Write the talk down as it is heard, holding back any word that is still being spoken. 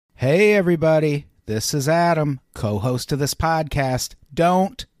Hey, everybody. This is Adam, co-host of this podcast.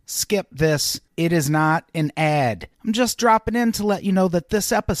 Don't skip this. It is not an ad. I'm just dropping in to let you know that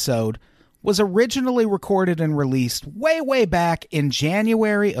this episode was originally recorded and released way back in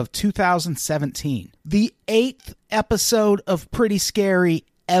January of 2017. The 8th episode of Pretty Scary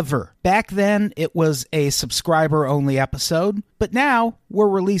ever. Back then, it was a subscriber-only episode, but now we're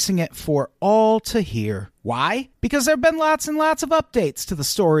releasing it for all to hear. Why? Because there have been lots and lots of updates to the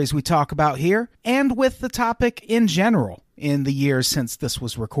stories we talk about here, and with the topic in general in the years since this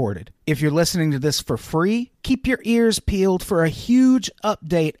was recorded. If you're listening to this for free, keep your ears peeled for a huge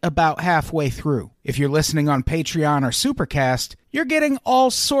update about halfway through. If you're listening on Patreon or Supercast, you're getting all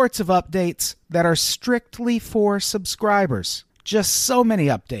sorts of updates that are strictly for subscribers. Just so many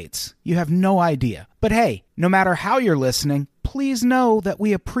updates. You have no idea. But hey, no matter how you're listening, please know that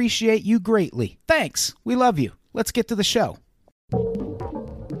we appreciate you greatly. Thanks. We love you. Let's get to the show.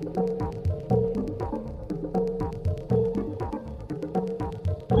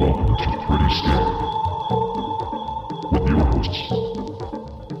 Welcome to Pretty Scary with your hosts,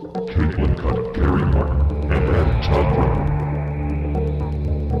 Caitlin Cutt, Kari Martin, and Adam Todd Brown.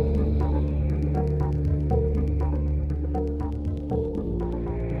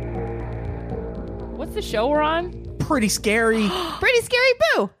 What's the show we're on? Pretty Scary. Pretty Scary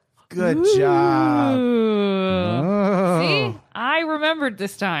Boo. Good job. Ooh. See? I remembered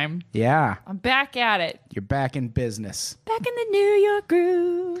this time. Yeah, I'm back at it. you're back in business. Back in the New York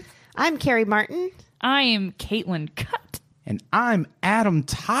groove. I'm Kari Martin. I am Caitlin Cutt. And I'm Adam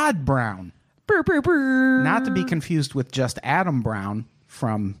Todd Brown. Brr, brr, brr. Not to be confused with just Adam Brown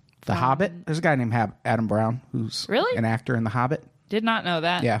from The Hobbit. There's a guy named Adam Brown who's Really? an actor in The Hobbit. Did not know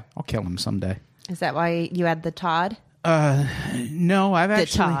that. Yeah, I'll kill him someday. Is that why you had the Todd? No, I've The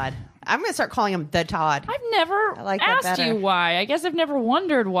actually... Todd. I'm going to start calling him the Todd. I've never I like that asked better. you why. I guess I've never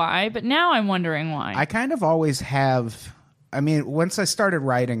wondered why, but now I'm wondering why. I kind of always have... I mean, once I started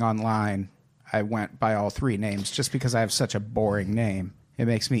writing online, I went by all three names just because I have such a boring name. It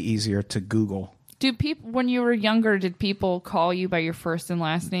makes me easier to Google. Do people, when you were younger, did people call you by your first and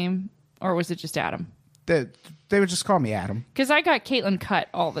last name? Or was it just Adam? They would just call me Adam. Because I got Caitlin Cutt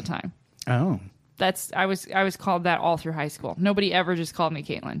all the time. Oh. I was called that all through high school. Nobody ever just called me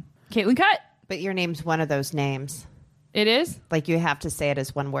Caitlin. Caitlin Cutt. But your name's one of those names. It is? Like you have to say it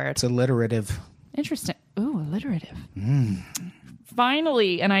as one word. It's alliterative. Interesting. Ooh, alliterative.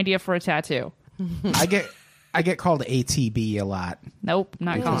 Finally, an idea for a tattoo. I get called ATB a lot. Nope,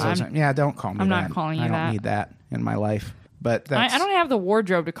 not Because calling. don't call me I'm that. not calling you I don't that. need that in my life. But that's... I don't have the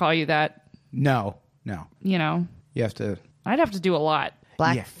wardrobe to call you that. No. You know, You have to... I'd have to do a lot.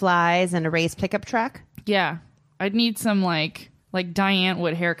 Black Yeah. flies and a raised pickup truck. Yeah, I'd need some like Diane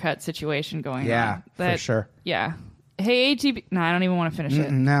Wood haircut situation going on. Yeah, for sure. Yeah. Hey, ATB. No, I don't even want to finish it.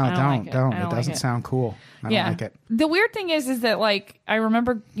 No, I don't. like I It doesn't like sound cool. I don't like it. The weird thing is that like I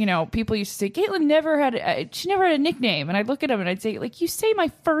remember, people used to say Caitlin never had a nickname, and I'd look at them and I'd say like, you say my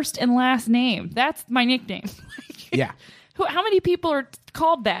first and last name. That's my nickname. Yeah. How many people are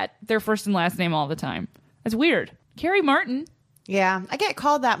called that their first and last name all the time? That's weird. Kari Martin. Yeah, I get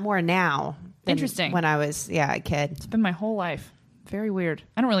called that more now. Than Interesting. When I was, a kid. It's been my whole life. Very weird.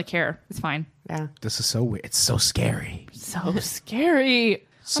 I don't really care. It's fine. Yeah. This is so weird. It's so scary. So scary.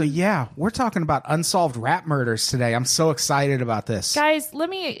 So yeah, we're talking about unsolved rap murders today. I'm so excited about this. Guys,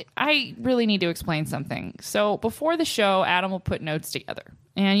 I really need to explain something. So before the show, Adam will put notes together.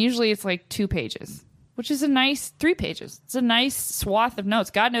 And usually it's like 2 pages, which is a nice 3 pages. It's a nice swath of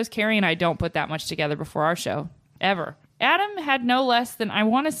notes. God knows Kari and I don't put that much together before our show, ever. Adam had no less than, I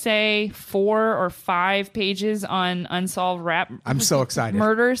want to say, 4 or 5 pages on unsolved rap I'm so excited.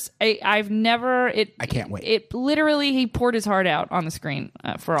 murders. I've never... I can't wait. It literally, he poured his heart out on the screen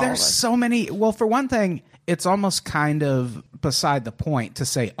for all of There's us. so many. Well, for one thing, it's almost kind of beside the point to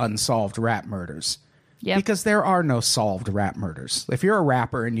say unsolved rap murders. Yep. Because there are no solved rap murders. If you're a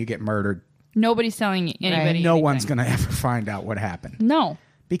rapper and you get murdered, Nobody's telling anybody no anything. one's going to ever find out what happened. No.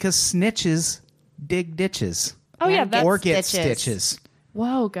 Because snitches dig ditches. Oh, yeah. And That's, Or get stitches. stitches.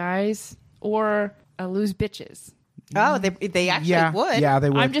 whoa, guys. Or lose bitches. Oh, they actually would. Yeah,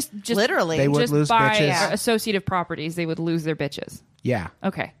 they would. I'm just Literally. They would just lose by bitches. associative properties, they would lose their bitches. Yeah.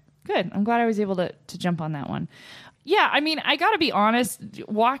 Okay, good. I'm glad I was able to jump on that one. Yeah, I mean, I got to be honest.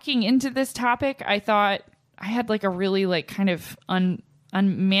 Walking into this topic, I thought I had like a really like kind of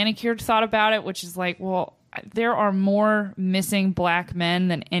unmanicured thought about it, which is like, well, there are more missing black men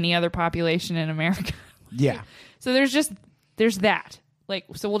than any other population in America. Yeah. So there's that. Like,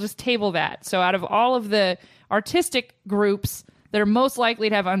 so we'll just table that. So out of all of the artistic groups that are most likely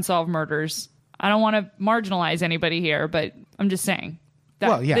to have unsolved murders, I don't want to marginalize anybody here, but I'm just saying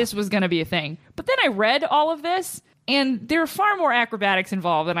that yeah. this was going to be a thing. But then I read all of this, and there are far more acrobatics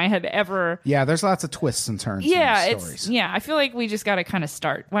involved than I had ever. Yeah, there's lots of twists and turns in these stories. I feel like we just got to kind of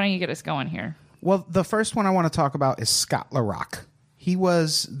start. Why don't you get us going here? Well, the first one I want to talk about is Scott LaRock. He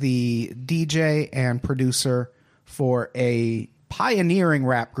was the DJ and producer for a pioneering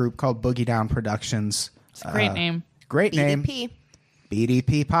rap group called Boogie Down Productions. It's a great name. Great name. BDP.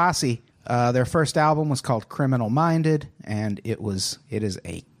 BDP Posse. Their first album was called Criminal Minded, and it is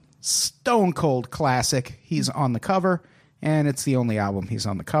a stone cold classic. He's on the cover, and it's the only album he's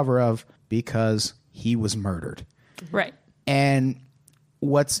on the cover of because he was murdered. Right. And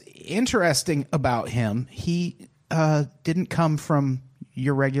what's interesting about him, he didn't come from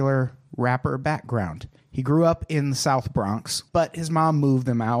your regular rapper background. He grew up in the South Bronx, but his mom moved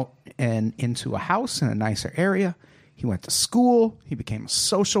him out and into a house in a nicer area. He went to school. He became a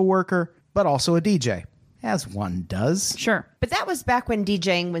social worker, but also a DJ, as one does. Sure. But that was back when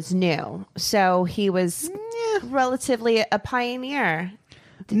DJing was new. So he was relatively a pioneer.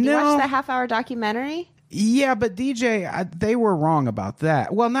 Did you watch the half-hour documentary? Yeah, but DJ, they were wrong about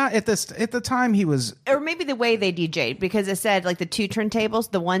that. Well, not at this. At the time, he was, Or maybe the way they DJ'd, because it said like the two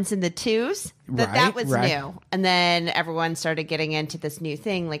turntables, the ones and the twos, that was new. And then everyone started getting into this new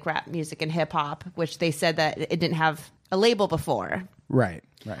thing like rap music and hip hop, which they said that it didn't have a label before. right.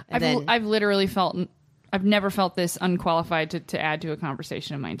 I've literally felt, I've never felt this unqualified to add to a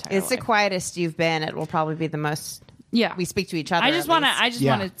conversation in my entire life. It's the quietest you've been. It will probably be the most. Yeah, we speak to each other. I just want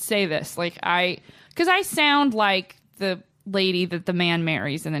to say this, like because I sound like the lady that the man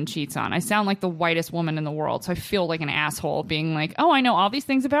marries and then cheats on. I sound like the whitest woman in the world, so I feel like an asshole being like, "Oh, I know all these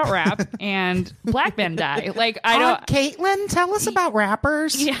things about rap and black men die." Like I don't. Caitlin, tell us about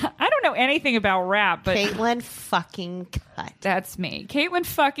rappers. Yeah, I don't know anything about rap, but Caitlin fucking Cut. That's me. Caitlin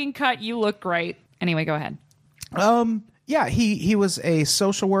fucking Cut. You look great. Anyway, go ahead. Yeah, he was a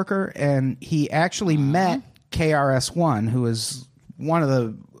social worker, and he actually met KRS-One, who is one of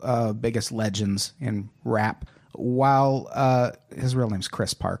the biggest legends in rap. While his real name's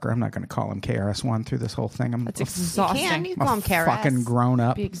Chris Parker, I'm not going to call him KRS-One through this whole thing. That's exhausting. You call him KRS. Fucking grown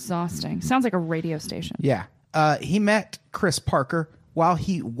up. Be exhausting. Sounds like a radio station. Yeah. He met Chris Parker while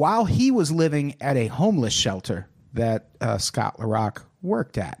he was living at a homeless shelter that Scott LaRock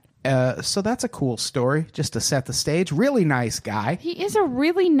worked at. So that's a cool story, just to set the stage. Really nice guy. He is a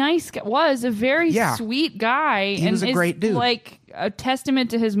really nice guy. Was a very sweet guy. He was a great dude. Like a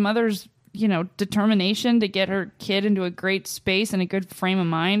testament to his mother's, determination to get her kid into a great space and a good frame of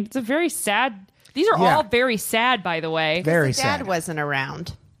mind. It's a very sad. These are all very sad, by the way. Very Dad sad. wasn't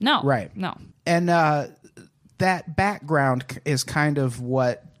around. No. Right. No. And that background is kind of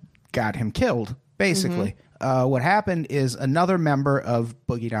what got him killed, basically. What happened is another member of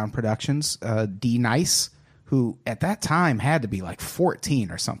Boogie Down Productions, D Nice, who at that time had to be like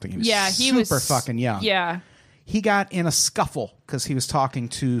 14 or something. He was super fucking young. Yeah. He got in a scuffle because he was talking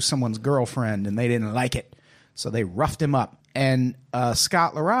to someone's girlfriend and they didn't like it. So they roughed him up. And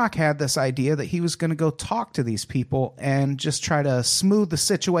Scott LaRock had this idea that he was going to go talk to these people and just try to smooth the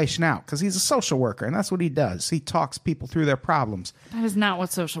situation out because he's a social worker and that's what he does. He talks people through their problems. That is not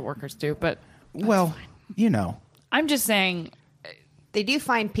what social workers do, but well, I'm just saying they do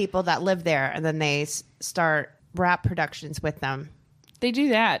find people that live there and then they start rap productions with them. They do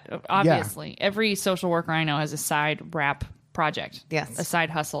that, obviously. Yeah. Every social worker I know has a side rap project. Yes. A side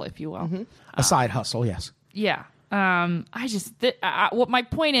hustle, if you will. Mm-hmm. A side hustle, yes. Yeah. What my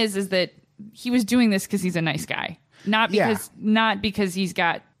point is that he was doing this because he's a nice guy, not because he's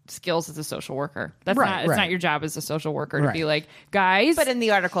got skills as a social worker. That's not your job as a social worker to be like, guys. But in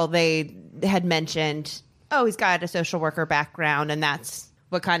the article, they had mentioned, he's got a social worker background, and that's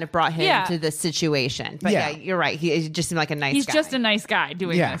what kind of brought him to this situation. But you're right. He just seemed like a nice guy. He's just a nice guy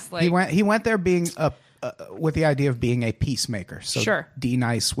doing this. Like, he went there being with the idea of being a peacemaker. So D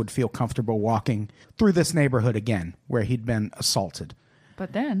Nice would feel comfortable walking through this neighborhood again where he'd been assaulted.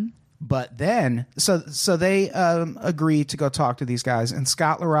 But then, so they agree to go talk to these guys, and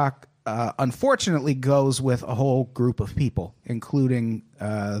Scott LaRock unfortunately goes with a whole group of people, including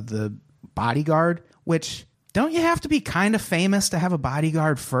the bodyguard, which... Don't you have to be kind of famous to have a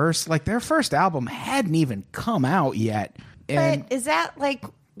bodyguard first? Like, their first album hadn't even come out yet. But is that like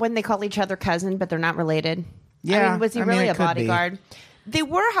when they call each other cousin, but they're not related? Yeah. I mean, was he really a bodyguard? They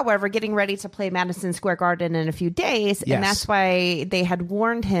were, however, getting ready to play Madison Square Garden in a few days. Yes. And that's why they had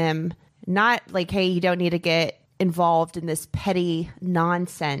warned him, not like, hey, you don't need to get involved in this petty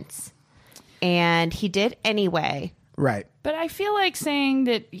nonsense. And he did anyway. Right. But I feel like saying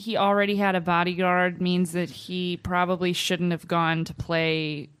that he already had a bodyguard means that he probably shouldn't have gone to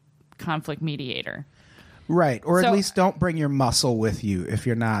play conflict mediator. Right. Or So- at least don't bring your muscle with you if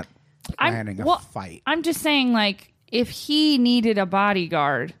you're not planning a fight. I'm just saying, like, if he needed a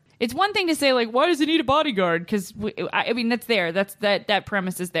bodyguard, it's one thing to say, like, why does he need a bodyguard? Because, I mean, that's there. That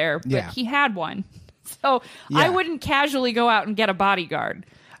premise is there. But Yeah. he had one. So Yeah. I wouldn't casually go out and get a bodyguard.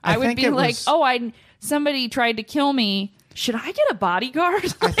 I would think be it like, was- somebody tried to kill me. Should I get a bodyguard?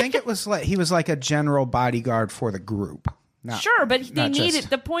 I think it was like he was like a general bodyguard for the group. Sure, but they not need just- it.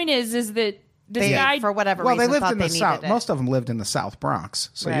 The point is that this They, guy, for whatever Well, reason, they lived thought in the they South. needed it. Most of them lived in the South Bronx,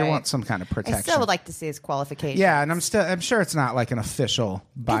 so you Right. want some kind of I protection. still would like to see his qualifications. Yeah, and I'm sure it's not like an official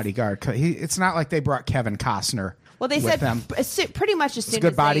bodyguard. It's not like they brought Kevin Costner. Well, they with said them. pretty much as soon It's a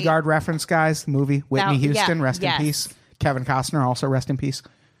good as bodyguard reference, guys. The movie Whitney Now- Houston, yeah, rest yes. in peace. Kevin Costner, also rest in peace.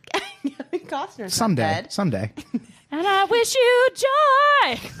 They, Costner's Someday, not someday. and I wish you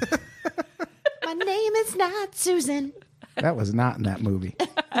joy. dead. My name is not Susan. That was not in that movie.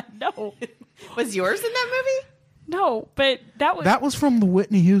 No, Was yours in that movie? no, but that was That was from the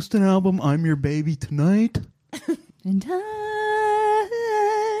Whitney Houston album "I'm Your Baby Tonight." And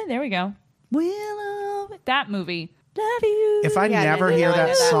there we go. That movie. Love you. If I Yeah, never no, hear no, that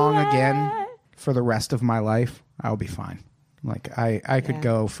no. song again for the rest of my life, I'll be fine. Like I could Yeah.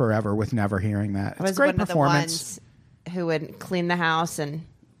 go forever with never hearing that. I It's was great one performance. of the ones who would clean the house and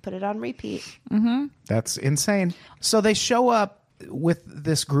put it on repeat. That's insane. So they show up with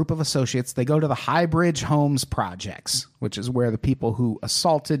this group of associates. They go to the High Bridge Homes Projects, which is where the people who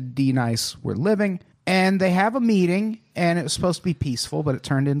assaulted D Nice were living. And they have a meeting, and it was supposed to be peaceful, but it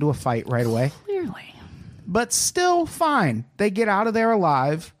turned into a fight right away. Clearly. But still fine. They get out of there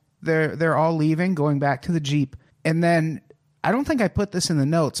alive. They're all leaving, going back to the Jeep. And then, I don't think I put this in the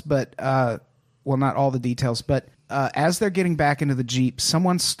notes, but, well, not all the details, but as they're getting back into the Jeep,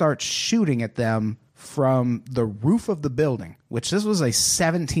 someone starts shooting at them from the roof of the building, which this was a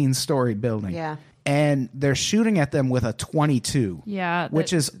 17-story building. Yeah. And they're shooting at them with a .22. Yeah,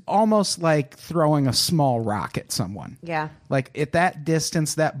 Which is almost like throwing a small rock at someone. Yeah. Like at that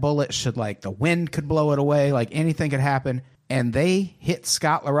distance, that bullet should like the wind could blow it away. Like anything could happen. And they hit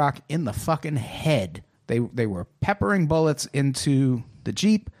Scott LaRock in the fucking head. They were peppering bullets into the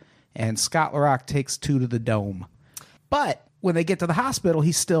Jeep, and Scott LaRock takes 2 to the dome. But when they get to the hospital,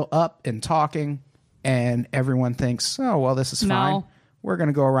 he's still up and talking, and everyone thinks, oh, well, this is fine. No. We're going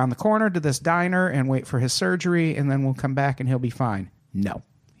to go around the corner to this diner and wait for his surgery, and then we'll come back and he'll be fine. No.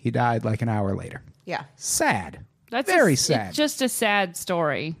 He died like an hour later. Yeah. Sad. That's Very it's sad. just a sad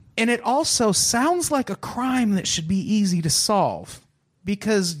story. And it also sounds like a crime that should be easy to solve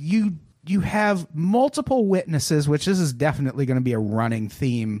because you have multiple witnesses, which this is definitely going to be a running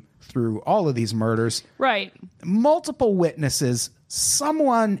theme through all of these murders. Right. Multiple witnesses,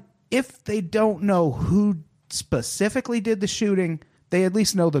 someone, if they don't know who specifically did the shooting, they at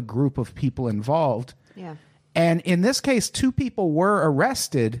least know the group of people involved. Yeah. And in this case, 2 people were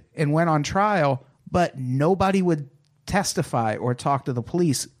arrested and went on trial, but nobody would testify or talk to the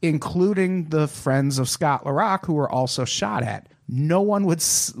police, including the friends of Scott LaRock who were also shot at. No one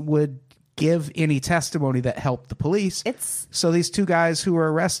would give any testimony that helped the police. So these 2 guys who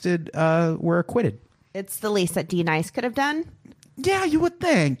were arrested were acquitted. It's the least that D Nice could have done. Yeah, you would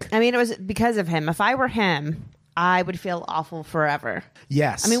think. I mean, it was because of him. If I were him, I would feel awful forever.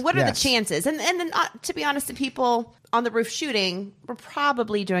 Yes. I mean, what are the yes. chances? And then, to be honest, the people on the roof shooting were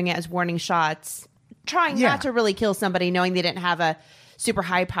probably doing it as warning shots, trying Yeah. not to really kill somebody, knowing they didn't have a super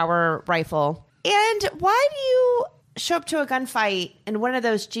high power rifle. And why do you show up to a gunfight in one of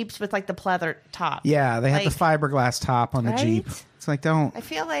those Jeeps with like the pleather top? Yeah, they had Like, the fiberglass top on the right? Jeep. It's like, don't. I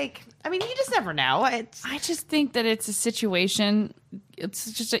feel like, I mean, you just never know. I just think that it's a situation.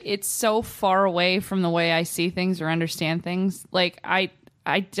 It's so far away from the way I see things or understand things. Like I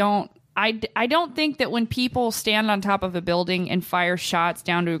don't think that when people stand on top of a building and fire shots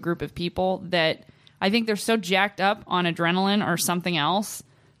down to a group of people, that I think they're so jacked up on adrenaline or something else,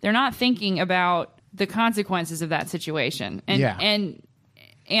 they're not thinking about the consequences of that situation. And Yeah.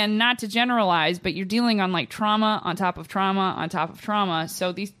 and not to generalize, but you're dealing on like trauma on top of trauma on top of trauma.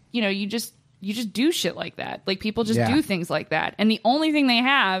 So these, you just do shit like that. Like people just Yeah. do things like that. And the only thing they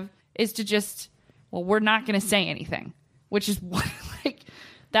have is to just, well, we're not going to say anything, which is what, like,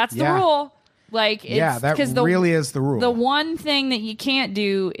 that's the Yeah. rule. Like, it's, Yeah, that 'cause really is the rule. The one thing that you can't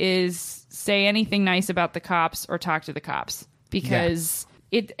do is say anything nice about the cops or talk to the cops because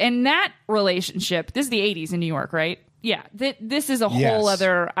and that relationship, this is the 80s in New York, right? Yeah, this is a Yes. whole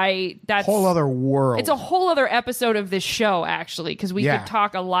other Whole other world. It's a whole other episode of this show actually, because we Yeah. could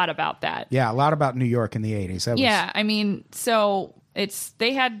talk a lot about that. Yeah, a lot about New York in the 80s. That Yeah, I mean, so It's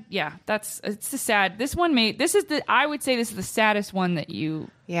the sad. I would say this is the saddest one that you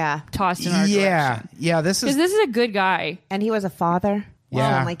tossed in our direction. Yeah, this is a good guy. And he was a father.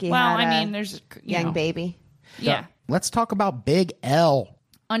 Yeah. There's a young baby. Yeah. Let's talk about Big L.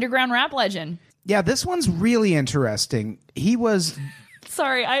 Underground rap legend. Yeah, this one's really interesting. He was...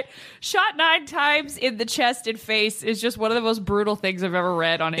 Sorry, I shot 9 times in the chest and face is just one of the most brutal things I've ever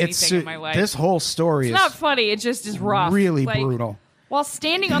read on anything in my life. This whole story is not funny. It just is rough. Really brutal. While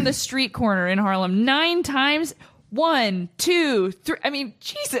standing on the street corner in Harlem 9 times, 1, 2, 3. I mean,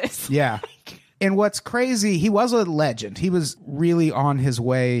 Jesus. Yeah. And what's crazy, he was a legend. He was really on his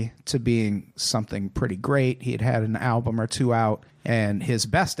way to being something pretty great. He had an album or 2 out, and his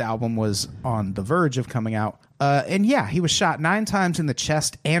best album was on the verge of coming out. And yeah, he was shot 9 times in the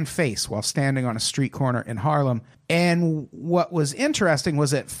chest and face while standing on a street corner in Harlem. And what was interesting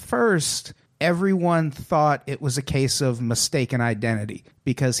was at first, everyone thought it was a case of mistaken identity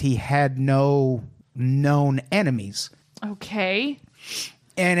because he had no known enemies. Okay.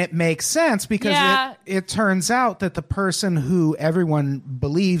 And it makes sense because it turns out that the person who everyone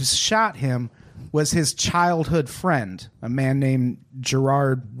believes shot him was his childhood friend, a man named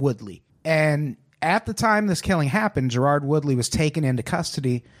Gerard Woodley. And at the time this killing happened, Gerard Woodley was taken into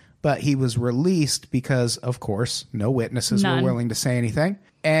custody, but he was released because, of course, no witnesses were willing to say anything,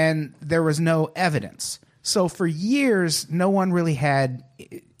 and there was no evidence. So for years, no one really had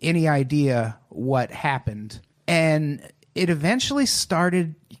any idea what happened. And it eventually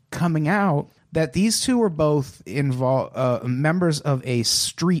started coming out that these two were both members of a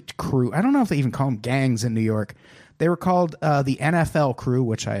street crew. I don't know if they even call them gangs in New York. They were called the NFL crew,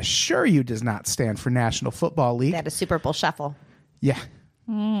 which I assure you does not stand for National Football League. They had a Super Bowl shuffle. Yeah.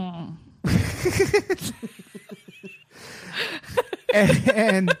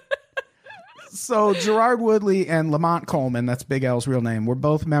 and so Gerard Woodley and Lamont Coleman, that's Big L's real name, were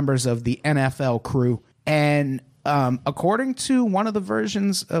both members of the NFL crew. And according to one of the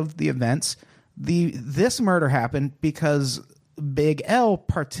versions of the events, this murder happened because Big L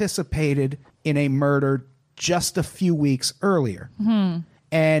participated in a murder just a few weeks earlier.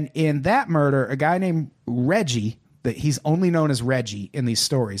 And in that murder, a guy named Reggie, that he's only known as Reggie in these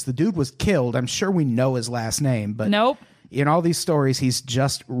stories. The dude was killed. I'm sure we know his last name, but nope. In all these stories, he's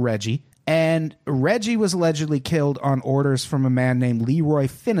just Reggie. And Reggie was allegedly killed on orders from a man named Leroy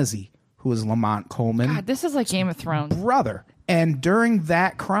Finney, who was Lamont Coleman. God, this is like Game of Thrones. Brother. And during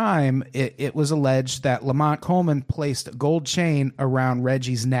that crime, it was alleged that Lamont Coleman placed a gold chain around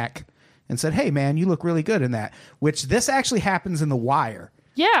Reggie's neck and said, "Hey, man, you look really good in that," which this actually happens in The Wire.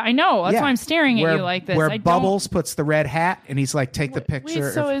 Yeah, I know. That's why I'm staring at you like this. Where Bubbles puts the red hat and he's like, take the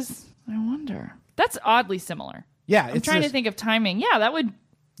picture. Wait, I wonder. That's oddly similar. Yeah. I'm trying to think of timing. Yeah, that would...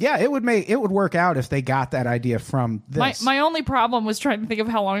 Yeah, it would work out if they got that idea from this. My only problem was trying to think of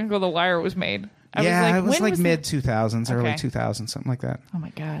how long ago The Wire was made. It was like mid-2000s, early 2000s, something like that. Oh, my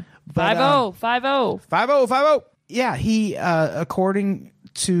God. 5-0. 5-0. 5-0. Yeah, he, according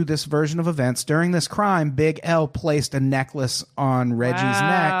to this version of events, during this crime, Big L placed a necklace on Reggie's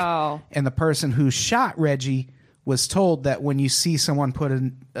neck, and the person who shot Reggie was told that when you see someone put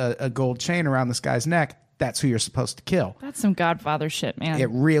a gold chain around this guy's neck, that's who you're supposed to kill. That's some Godfather shit, man. It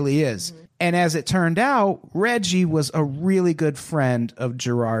really is. Mm-hmm. And as it turned out, Reggie was a really good friend of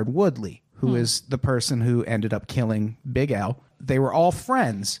Gerard Woodley, who is the person who ended up killing Big L. They were all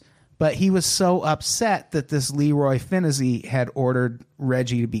friends. But he was so upset that this Leroy Finney had ordered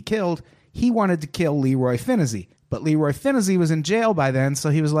Reggie to be killed, he wanted to kill Leroy Finney. But Leroy Finney was in jail by then, so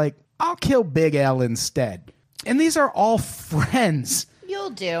he was like, I'll kill Big L instead. And these are all friends. You'll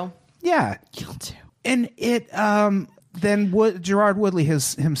do. Yeah. You'll do. And it then Gerard Woodley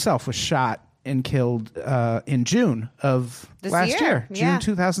himself was shot and killed in June of this last year. Yeah.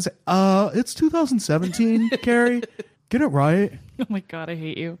 June 2007. It's 2017, Kari. Get it right. Oh, my God, I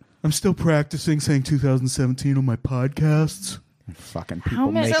hate you. I'm still practicing saying 2017 on my podcasts. Fucking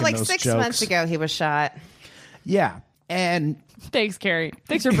people making So like those 6 jokes. months ago he was shot. Yeah. And Thanks, Kari.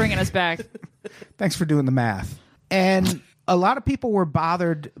 Thanks for bringing us back. thanks for doing the math. And a lot of people were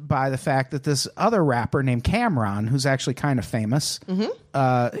bothered by the fact that this other rapper named Cameron, who's actually kind of famous,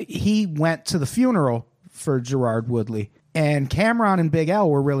 he went to the funeral for Gerard Woodley. And Cameron and Big L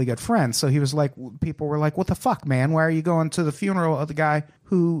were really good friends. So he was like, people were like, what the fuck, man? Why are you going to the funeral of the guy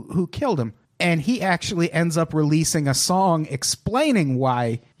who killed him? And he actually ends up releasing a song explaining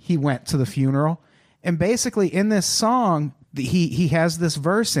why he went to the funeral. And basically in this song, he has this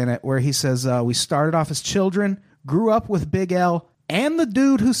verse in it where he says, we started off as children, grew up with Big L and the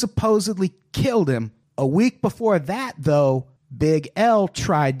dude who supposedly killed him. A week before that, though, Big L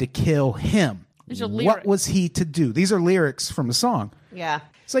tried to kill him. what was he to do? These are lyrics from a song. Yeah.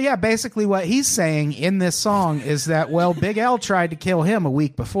 So yeah, basically what he's saying in this song is that, well, Big L tried to kill him a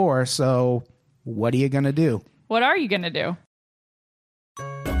week before, so what are you going to do? What are you going to do?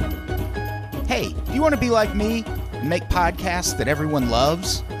 Hey, do you want to be like me and make podcasts that everyone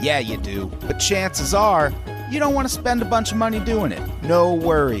loves? Yeah, you do. But chances are, you don't want to spend a bunch of money doing it. No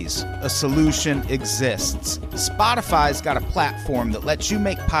worries. A solution exists. Spotify's got a platform that lets you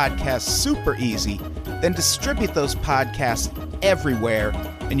make podcasts super easy, then distribute those podcasts everywhere,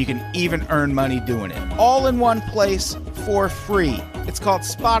 and you can even earn money doing it. All in one place for free. It's called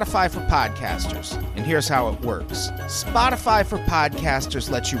Spotify for Podcasters, and here's how it works. Spotify for Podcasters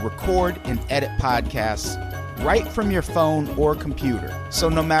lets you record and edit podcasts right from your phone or computer. So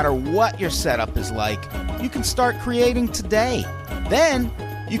no matter what your setup is like, you can start creating today. Then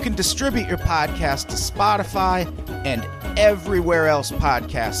you can distribute your podcast to Spotify and everywhere else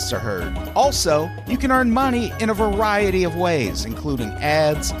podcasts are heard. Also, you can earn money in a variety of ways, including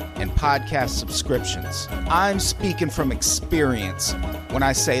ads and podcast subscriptions. I'm speaking from experience when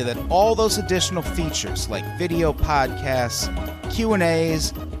I say that all those additional features like video podcasts,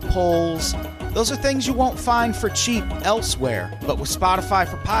 Q&As, polls, those are things you won't find for cheap elsewhere. But with Spotify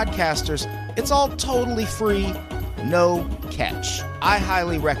for Podcasters, it's all totally free, no catch. I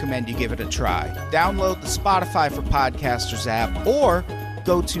highly recommend you give it a try. Download the Spotify for Podcasters app or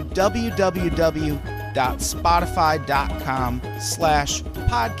go to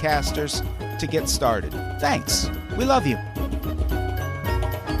www.spotify.com/podcasters to get started. Thanks. We love you.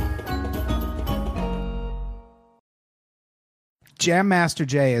 Jam Master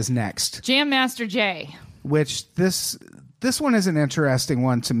Jay is next. Jam Master Jay. Which this one is an interesting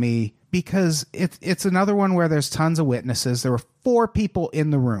one to me because it's another one where there's tons of witnesses. There were 4 people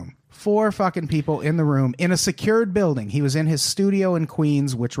in the room. 4 fucking people in the room in a secured building. He was in his studio in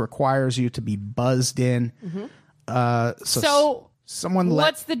Queens, which requires you to be buzzed in. Mm-hmm. So someone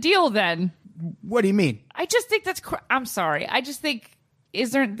what's the deal then? What do you mean? I just think that's I'm sorry. I just think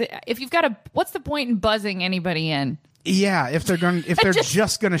if you've got what's the point in buzzing anybody in? Yeah, if they're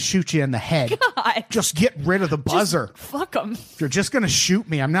just going to shoot you in the head, God. Just get rid of the buzzer. Just fuck them. If you're just going to shoot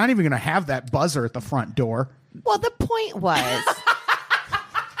me, I'm not even going to have that buzzer at the front door. Well, the point was,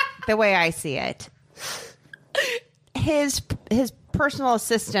 the way I see it, his personal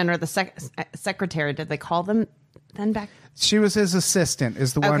assistant or the secretary, did they call them then back? She was his assistant.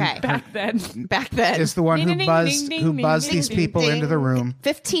 Is the one back then is the one who buzzed these people into the room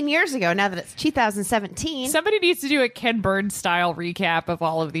 15 years ago. Now that it's 2017, somebody needs to do a Ken Burns style recap of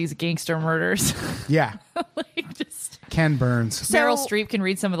all of these gangster murders. Yeah, just Ken Burns. So, Meryl Streep can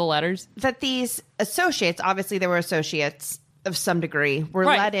read some of the letters. That these associates, obviously, they were associates of some degree, were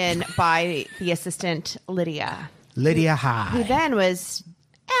let in by the assistant Lydia High, who then was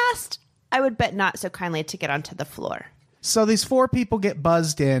asked, I would bet not so kindly, to get onto the floor. So these 4 people get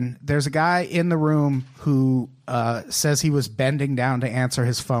buzzed in. There's a guy in the room who says he was bending down to answer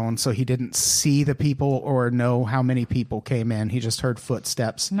his phone, so he didn't see the people or know how many people came in. He just heard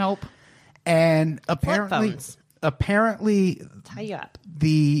footsteps. Nope. And apparently tie you up.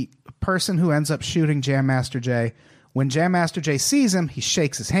 The person who ends up shooting Jam Master Jay, when Jam Master Jay sees him, he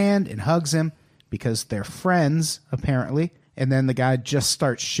shakes his hand and hugs him because they're friends, apparently. And then the guy just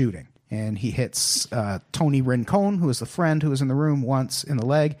starts shooting. And he hits Tony Rincon, who is the friend who was in the room, once in the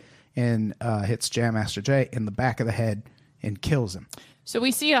leg, and hits Jam Master Jay in the back of the head and kills him. So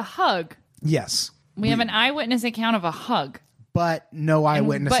we see a hug. Yes. We have an eyewitness account of a hug. But no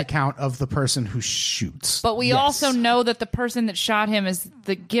eyewitness account of the person who shoots. But we also know that the person that shot him is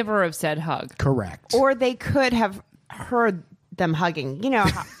the giver of said hug. Correct. Or they could have heard them hugging. You know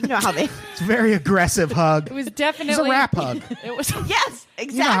how they... It's a very aggressive hug. It was definitely... It was a rap hug. It was... Yes,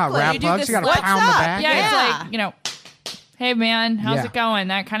 exactly. You know how rap hugs, you got to pound the back. Yeah, it's like, hey man, how's it going?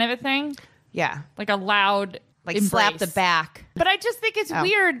 That kind of a thing. Yeah. Like a loud embrace. Slap the back. But I just think it's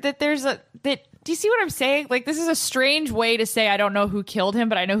weird that do you see what I'm saying? Like, this is a strange way to say I don't know who killed him,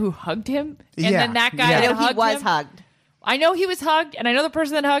 but I know who hugged him. And then that guy that hugged him. He was hugged. I know he was hugged, and I know the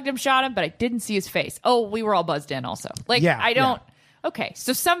person that hugged him shot him, but I didn't see his face. Oh, we were all buzzed in also. Like, I don't... Yeah. Okay,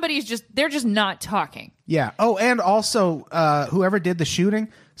 so they're just not talking. Yeah. Oh, and also, whoever did the shooting,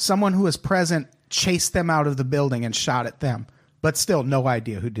 someone who was present chased them out of the building and shot at them. But still, no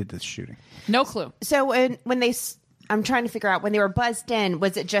idea who did this shooting. No clue. So when they... I'm trying to figure out, when they were buzzed in,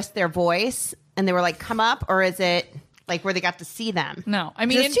 was it just their voice and they were like, come up, or is it like where they got to see them? No, I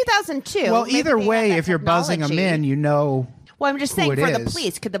mean, it's 2002. Well, either way, if you're buzzing them in, you know. Well, I'm just saying, for the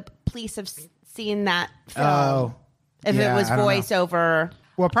police, could the police have seen that film? Oh, if it was voiceover?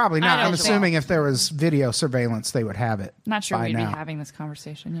 Well, probably not. I'm assuming if there was video surveillance, they would have it. Not sure we'd now. be having this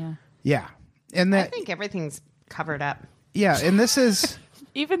conversation. Yeah. And I think everything's covered up. Yeah, and this is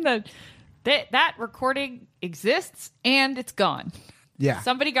Even that recording exists and it's gone. yeah.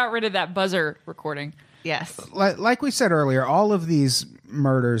 Somebody got rid of that buzzer recording. Yes. Like we said earlier, all of these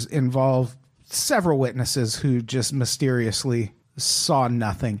murders involve several witnesses who just mysteriously saw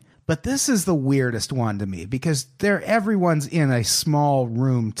nothing. But this is the weirdest one to me because everyone's in a small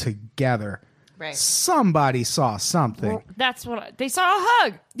room together. Right. Somebody saw something. Well, that's what they saw, a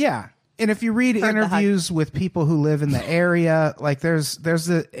hug. Yeah. And if you read Heard the interviews with people who live in the area, like there's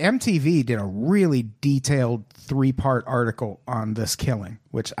the MTV did a really detailed 3-part article on this killing,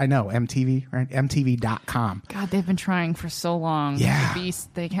 which I know MTV, right? MTV.com. God, they've been trying for so long. Yeah.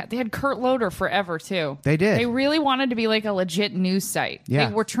 They had Kurt Loder forever too. They did. They really wanted to be like a legit news site. Yeah.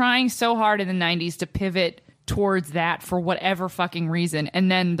 They were trying so hard in the 90s to pivot towards that for whatever fucking reason, and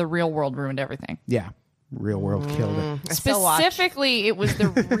then the real world ruined everything. Yeah. Real World killed it. I still watch. Specifically, it was the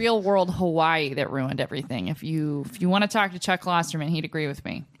real world Hawaii that ruined everything. If you want to talk to Chuck Klosterman, he'd agree with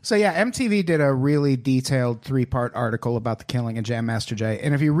me. So yeah, MTV did a really detailed 3-part article about the killing of Jam Master Jay.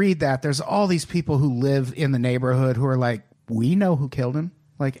 And if you read that, there's all these people who live in the neighborhood who are like, we know who killed him.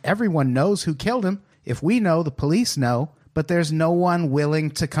 Like everyone knows who killed him. If we know, the police know. But there's no one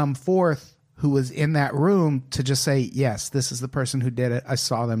willing to come forth who was in that room to just say, yes, this is the person who did it. I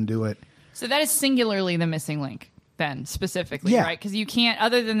saw them do it. So that is singularly the missing link, then, specifically, Yeah. right? Because you can't,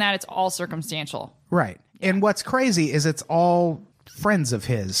 other than that, it's all circumstantial. Right. And what's crazy is it's all friends of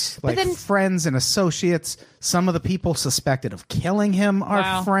his, like then- friends and associates. Some of the people suspected of killing him are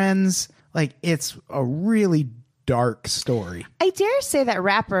Wow. friends. Like it's a really dark story. I dare say that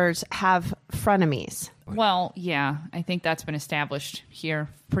rappers have frenemies. Well, yeah, I think that's been established here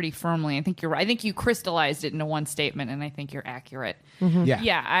pretty firmly. I think you're right. I think you crystallized it into one statement, and I think you're accurate. Yeah.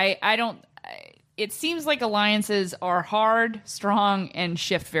 Yeah, I don't. It seems like alliances are hard, strong, and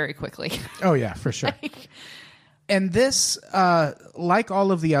shift very quickly. Oh yeah, for sure. And this, like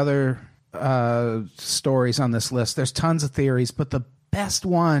all of the other stories on this list, there's tons of theories, but the best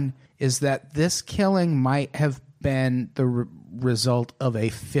one is that this killing might have been the result of a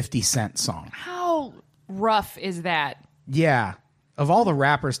 50 Cent song. How rough is that? Yeah. Of all the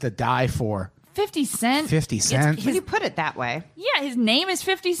rappers to die for, 50 Cent? 50 Cent. When you put it that way. Yeah, his name is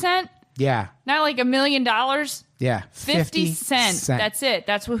 50 Cent. Yeah. Not like $1 million. Yeah. 50 Cent. That's it.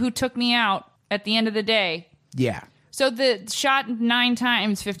 That's who took me out at the end of the day. Yeah. So the shot 9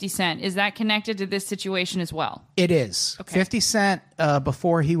 times 50 Cent, is that connected to this situation as well? It is. Okay. 50 Cent,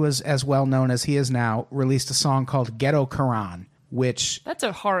 before he was as well known as he is now, released a song called Ghetto Quran, which That's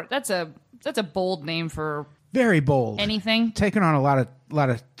a bold name for very bold. anything. Taking on a lot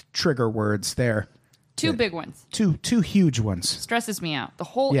of trigger words there. Two big ones. Two huge ones. Stresses me out. The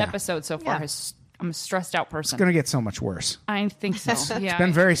whole Yeah. episode so far I'm a stressed out person. It's going to get so much worse. I think so. Yeah.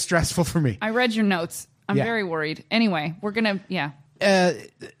 Been very stressful for me. I read your notes. I'm Yeah. very worried. Anyway, we're going to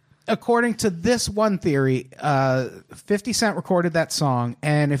According to this one theory, 50 Cent recorded that song,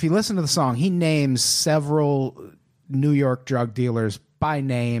 and if you listen to the song, he names several New York drug dealers by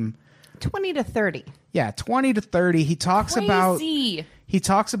name. 20 to 30. Yeah, 20 to 30. He talks about crazy.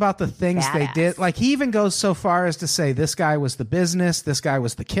 the things they Badass. did. Like he even goes so far as to say this guy was the business, this guy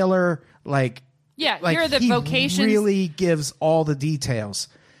was the killer. Like Yeah, like here are the he vocations. really gives all the details.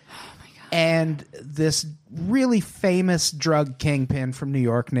 And this really famous drug kingpin from New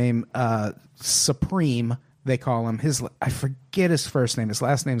York named Supreme, they call him. I forget his first name. His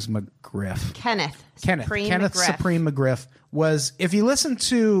last name is McGriff. Kenneth Kenneth McGriff. Supreme McGriff was, if you listen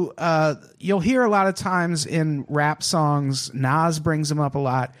to, you'll hear a lot of times in rap songs, Nas brings him up a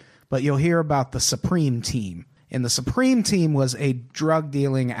lot, but you'll hear about the Supreme Team. And the Supreme Team was a drug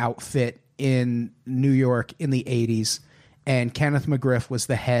dealing outfit in New York in the 80s. And Kenneth McGriff was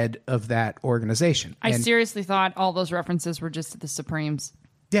the head of that organization. I And- seriously thought all those references were just to the Supremes.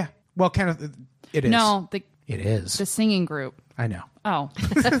 Yeah. Well, Kenneth, it is. No, It is. the singing group. I know. Oh,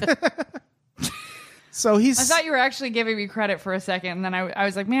 So he's... I thought you were actually giving me credit for a second, and then I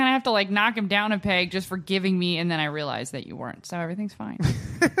was like, man, I have to like knock him down a peg just for giving me, and then I realized that you weren't. So everything's fine.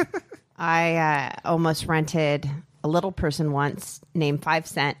 I almost rented a little person once named 5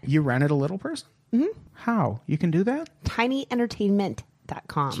 Cent. You rented a little person? Mm-hmm. How? You can do that?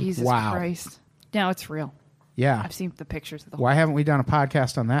 tinyentertainment.com. Jesus Wow. Christ. No, it's real. Yeah. I've seen the pictures of the whole. Why haven't we done a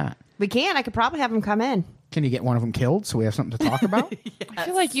podcast on that? We can. I could probably have him come in. Can you get one of them killed so we have something to talk about? I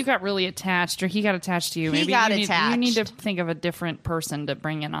feel like you got really attached, or he got attached to you. He Maybe got you need to attached. think of a different person to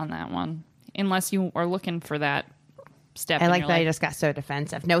bring in on that one, unless you are looking for that step. I in like your that life. he just got so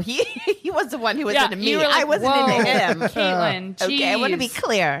defensive. No, he was the one who was Yeah, into you me. were like, I wasn't whoa, into him. Caitlin, Okay, I want to be jeez.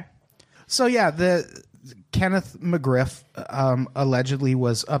 clear. So yeah, the Kenneth McGriff allegedly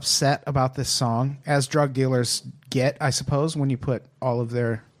was upset about this song, as drug dealers get, I suppose, when you put all of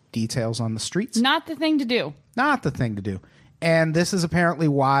their details on the streets. Not the thing to do. Not the thing to do. And this is apparently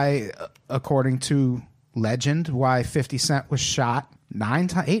why, according to legend, why 50 Cent was shot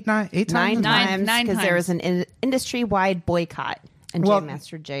eight times? Nine times, Nine because there times. was an industry-wide boycott, and Well- Jam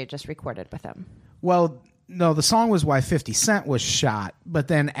Master Jay just recorded with him. Well, no, the song was why 50 Cent was shot. But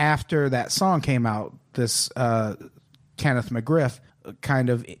then after that song came out, this Kenneth McGriff kind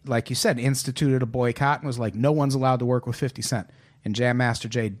of, like you said, instituted a boycott and was like, no one's allowed to work with 50 Cent. And Jam Master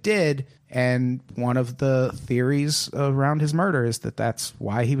Jay did, and one of the theories around his murder is that that's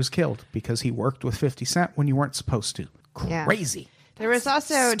why he was killed, because he worked with 50 Cent when you weren't supposed to. Yeah. Crazy. There was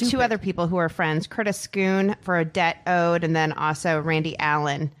also two other people who were friends, Curtis Schoon for a debt owed, and then also Randy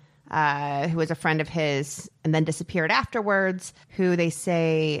Allen, who was a friend of his and then disappeared afterwards, who they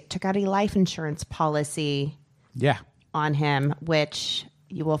say took out a life insurance policy Yeah. on him, which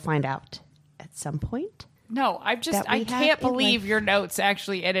you will find out at some point. No, I That we can't have in believe life. your notes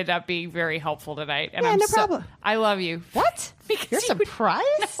actually ended up being very helpful tonight. And Yeah, I'm no so- problem. I love you. What? Because You're you would-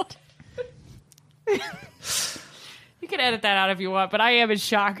 surprised? You can edit that out if you want, but I am in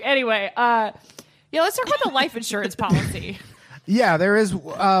shock. Anyway, yeah, let's talk about the life insurance policy. Yeah, there is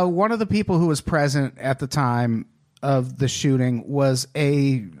one of the people who was present at the time of the shooting was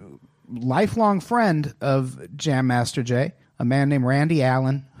a lifelong friend of Jam Master Jay, a man named Randy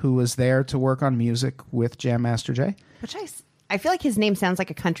Allen, who was there to work on music with Jam Master Jay. Which I feel like his name sounds like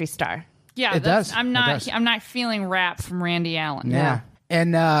a country star. Yeah, It does. I'm It not. does. I'm not feeling rap from Randy Allen. Yeah.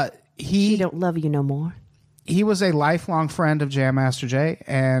 And He he don't love you no more. he was a lifelong friend of Jam Master Jay,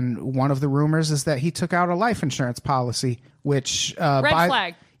 and one of the rumors is that he took out a life insurance policy, which Red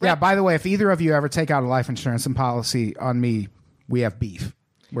flag. Yeah, by the way, if either of you ever take out a life insurance policy on me, we have beef.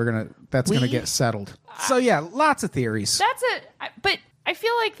 That's gonna get settled. So yeah, lots of theories. That's it. But I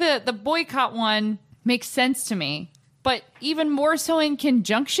feel like the boycott one makes sense to me. But even more so in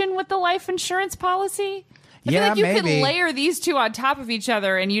conjunction with the life insurance policy. I feel Yeah, like you maybe. could layer these two on top of each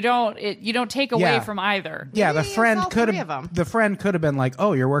other, and you don't take away Yeah. from either. Yeah, the Maybe it's friend all could three of 'em. have. The friend could have been like,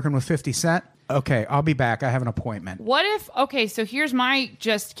 "Oh, you're working with 50 Cent? Okay, I'll be back. I have an appointment." What if? Okay, so here's my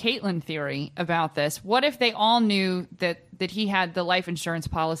just Caitlin theory about this. What if they all knew that he had the life insurance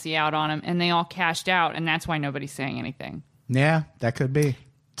policy out on him, and they all cashed out, and that's why nobody's saying anything? Yeah, that could be.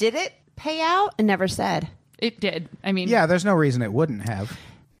 Did it pay out? And never said. It did. I mean, Yeah, there's no reason it wouldn't have.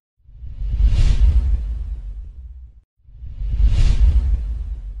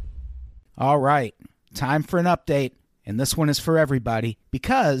 All right, time for an update. And this one is for everybody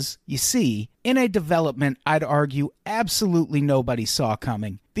because, you see, in a development I'd argue absolutely nobody saw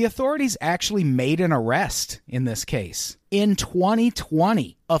coming, the authorities actually made an arrest in this case. In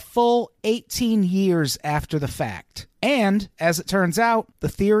 2020, a full 18 years after the fact. And, as it turns out, the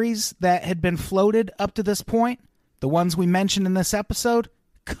theories that had been floated up to this point, the ones we mentioned in this episode,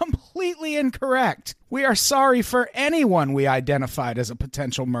 completely incorrect. We are sorry for anyone we identified as a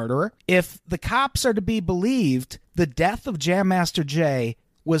potential murderer. If the cops are to be believed, the death of Jam Master Jay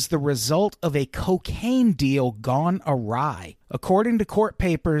was the result of a cocaine deal gone awry. According to court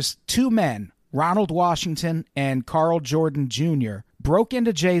papers, two men, Ronald Washington and Carl Jordan Jr., broke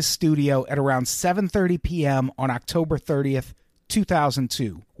into Jay's studio at around 7:30 p.m. on October 30th,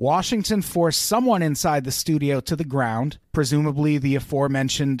 2002. Washington forced someone inside the studio to the ground, presumably the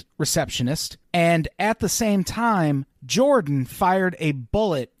aforementioned receptionist, and at the same time, Jordan fired a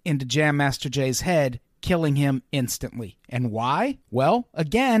bullet into Jam Master Jay's head, killing him instantly. And why? Well,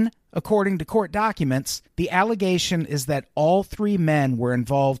 again, according to court documents, the allegation is that all three men were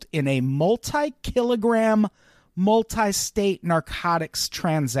involved in a multi-kilogram multi-state narcotics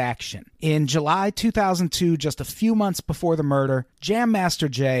transaction. In July 2002, just a few months before the murder, Jam Master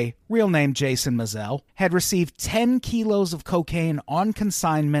Jay, real name Jason Mizell, had received 10 kilos of cocaine on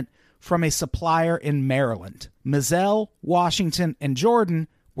consignment from a supplier in Maryland. Mizell, Washington, and Jordan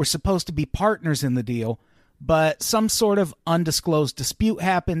were supposed to be partners in the deal, but some sort of undisclosed dispute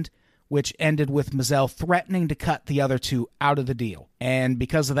happened, which ended with Mizell threatening to cut the other two out of the deal. And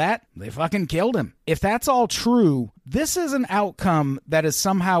because of that, they fucking killed him. If that's all true, this is an outcome that is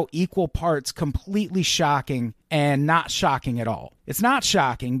somehow equal parts completely shocking and not shocking at all. It's not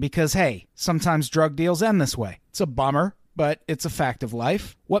shocking because, hey, sometimes drug deals end this way. It's a bummer, but it's a fact of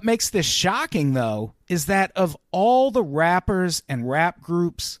life. What makes this shocking, though, is that of all the rappers and rap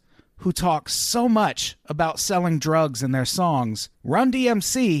groups who talk so much about selling drugs in their songs, Run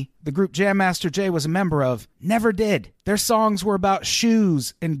DMC, the group Jam Master Jay was a member of, never did. Their songs were about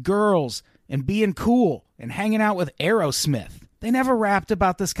shoes and girls and being cool and hanging out with Aerosmith. They never rapped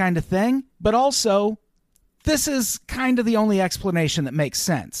about this kind of thing. But also, this is kind of the only explanation that makes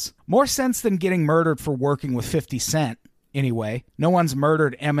sense. More sense than getting murdered for working with 50 Cent. Anyway, no one's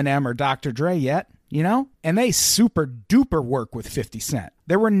murdered Eminem or Dr. Dre yet, you know? And they super duper work with 50 Cent.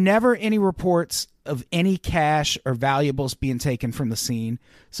 There were never any reports of any cash or valuables being taken from the scene,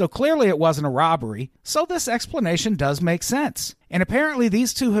 so clearly it wasn't a robbery, so this explanation does make sense. And apparently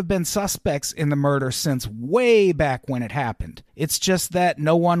these two have been suspects in the murder since way back when it happened. It's just that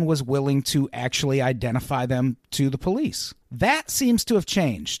no one was willing to actually identify them to the police. That seems to have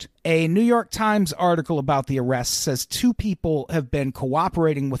changed. A New York Times article about the arrest says 2 people have been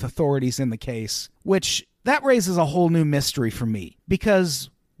cooperating with authorities in the case, which that raises a whole new mystery for me,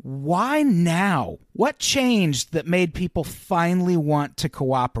 because why now? What changed that made people finally want to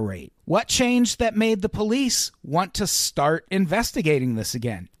cooperate? What changed that made the police want to start investigating this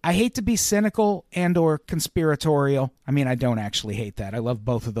again? I hate to be cynical and or conspiratorial. I mean, I don't actually hate that. I love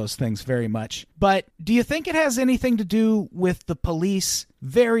both of those things very much. But do you think it has anything to do with the police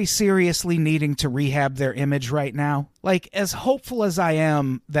very seriously needing to rehab their image right now? Like, as hopeful as I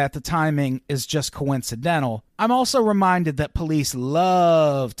am that the timing is just coincidental, I'm also reminded that police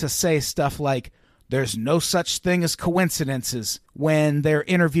love to say stuff like, "There's no such thing as coincidences," when they're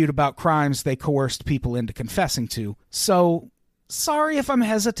interviewed about crimes they coerced people into confessing to. So, sorry if I'm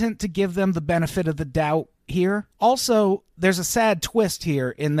hesitant to give them the benefit of the doubt here. Also, there's a sad twist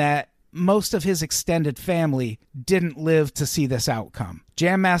here in that most of his extended family didn't live to see this outcome.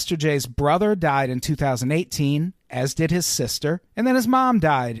 Jam Master Jay's brother died in 2018, as did his sister, and then his mom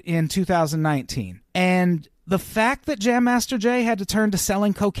died in 2019. And the fact that Jam Master Jay had to turn to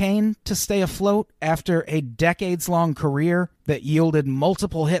selling cocaine to stay afloat after a decades-long career that yielded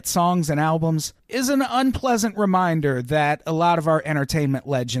multiple hit songs and albums is an unpleasant reminder that a lot of our entertainment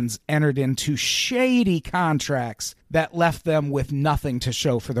legends entered into shady contracts that left them with nothing to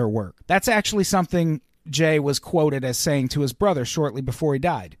show for their work. That's actually something Jay was quoted as saying to his brother shortly before he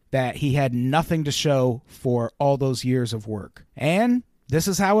died, that he had nothing to show for all those years of work. And this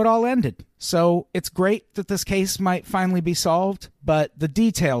is how it all ended. So it's great that this case might finally be solved, but the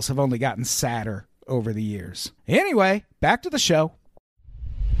details have only gotten sadder over the years. Anyway, back to the show.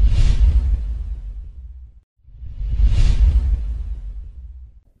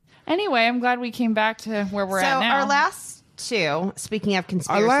 Anyway, I'm glad we came back to where we're at now. Our last 2, speaking of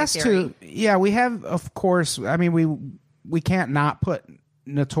conspiracy theory. Yeah, we have, of course, I mean, we can't not put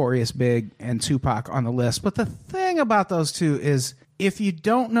Notorious Big and Tupac on the list, but the thing about those 2 is, if you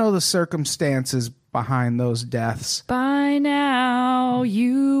don't know the circumstances behind those deaths, by now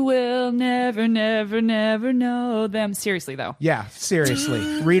you will never, never, never know them. Seriously, though. Yeah,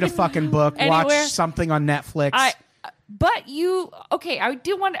 seriously. Read a fucking book. Watch something on Netflix. I want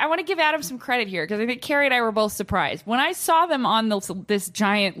to give Adam some credit here, because I think Kari and I were both surprised when I saw them on this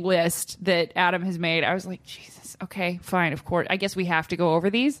giant list that Adam has made. I was like, Jesus. Okay, fine. Of course, I guess we have to go over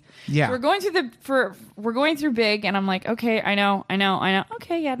these. Yeah, so we're going through Big, and I'm like, okay, I know.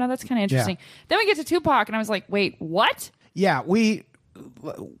 Okay, yeah, no, that's kind of interesting. Yeah. Then we get to Tupac, and I was like, wait, what? Yeah,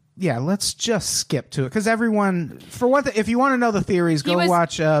 let's just skip to it, because everyone, for one thing, if you want to know the theories, go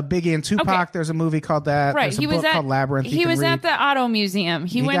watch Biggie and Tupac. Okay. There's a movie called that. Right, There's a book called Labyrinth. He was at the auto museum.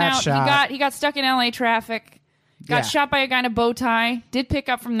 He went out. Shot. He got stuck in LA traffic. Got shot by a guy in a bow tie. Did pick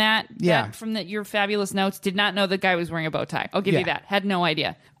up from that. From your fabulous notes. Did not know the guy was wearing a bow tie. I'll give you that. Had no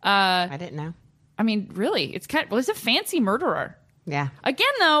idea. I didn't know. I mean, really, it's he's a fancy murderer. Yeah. Again,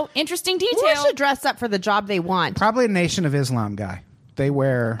 though, interesting detail. Who should dress up for the job they want? Probably a Nation of Islam guy. They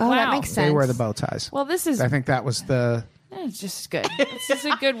wear. Oh, that makes sense. They wear the bow ties. Well, this is. I think that was the. It's just good. It's just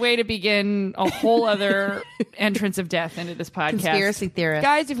a good way to begin a whole other entrance of death into this podcast. Conspiracy theorist.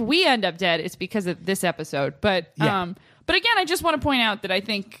 Guys, if we end up dead, it's because of this episode. But again, I just want to point out that I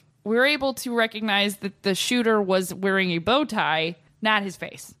think we're able to recognize that the shooter was wearing a bow tie, not his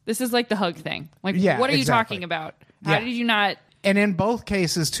face. This is like the hug thing. Like, what are you talking about? How did you not... And in both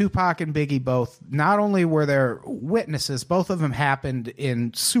cases, Tupac and Biggie both, not only were there witnesses, both of them happened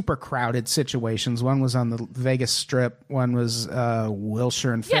in super crowded situations. One was on the Vegas Strip. One was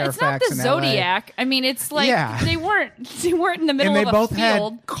Wilshire and Fairfax. It's not the Zodiac. LA. I mean, it's like they weren't in the middle of a field. And they both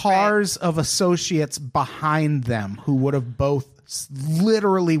had cars of associates behind them who would have both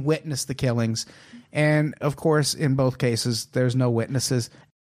literally witnessed the killings. And, of course, in both cases, there's no witnesses.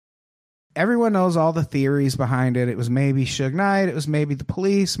 Everyone knows all the theories behind it. It was maybe Suge Knight. It was maybe the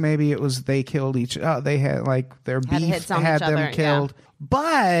police. Maybe it was they killed each other. They had their beef had them killed. Yeah.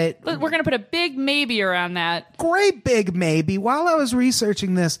 But we're going to put a big maybe around that. Great big maybe. While I was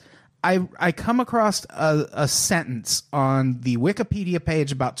researching this, I come across a sentence on the Wikipedia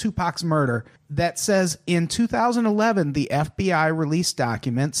page about Tupac's murder that says, in 2011, the FBI released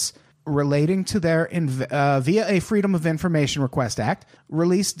documents relating to their via a Freedom of Information Request Act,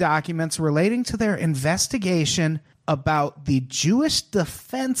 released documents relating to their investigation about the Jewish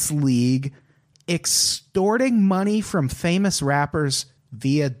Defense League extorting money from famous rappers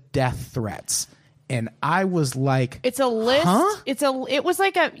via death threats. And I was like, it's a list. Huh? It was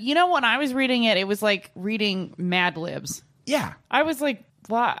like a, when I was reading it, it was like reading Mad Libs. Yeah. I was like,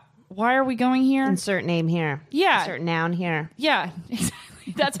 why are we going here? Insert name here. Yeah. Insert noun here. Yeah,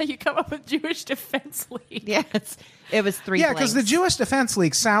 exactly. That's how you come up with Jewish Defense League. Yes. It was 3 Yeah, because the Jewish Defense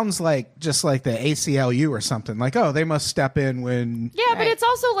League sounds like just like the ACLU or something. Like, oh, they must step in when... Yeah, but it's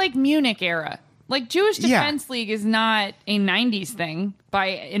also like Munich era. Like Jewish Defense League is not a 90s thing.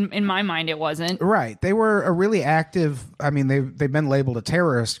 In my mind, it wasn't. Right. They were a really active... I mean, they've been labeled a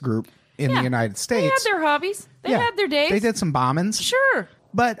terrorist group in the United States. They had their hobbies. They had their days. They did some bombings. Sure.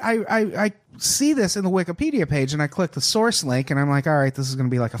 But I see this in the Wikipedia page, and I click the source link, and I'm like, all right, this is going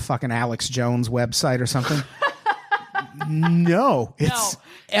to be like a fucking Alex Jones website or something. No, it's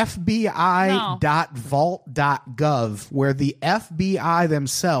FBI.vault.gov, where the FBI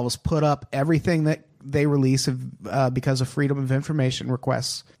themselves put up everything that they release because of Freedom of Information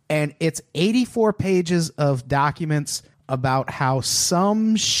requests. And it's 84 pages of documents about how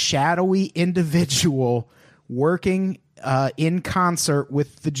some shadowy individual working in concert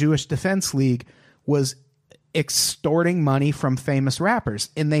with the Jewish Defense League was extorting money from famous rappers.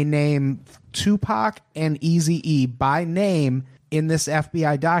 And they name Tupac and Eazy-E by name in this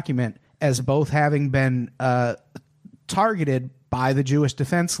FBI document as both having been targeted by the Jewish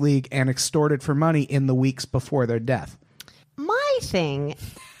Defense League and extorted for money in the weeks before their death. My thing...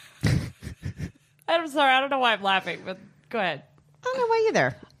 I'm sorry, I don't know why I'm laughing, but go ahead. I don't know why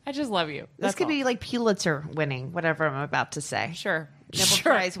either. I just love you. This could be like Pulitzer winning, whatever I'm about to say. Sure. Nobel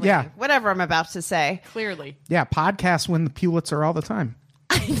Prize winning, whatever I'm about to say. Clearly. Yeah, podcasts win the Pulitzer all the time.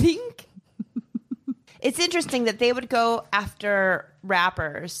 I think it's interesting that they would go after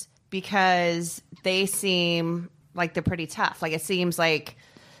rappers because they seem like they're pretty tough. Like, it seems like,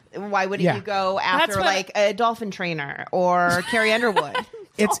 why wouldn't you go after like a dolphin trainer or Carrie Underwood?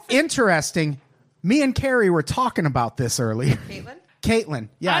 It's interesting. Me and Kari were talking about this earlier. Caitlin.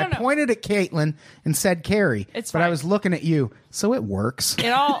 Yeah, I pointed at Caitlin and said Kari. But fine. I was looking at you. So it works.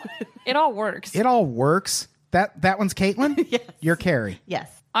 It all works. It all works. That one's Caitlin? Yes. You're Kari. Yes.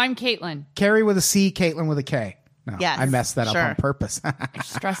 I'm Caitlin. Kari with a C, Caitlin with a K. No, Yes. I messed that up on purpose. You're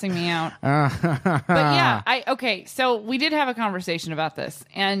stressing me out. But yeah, so we did have a conversation about this.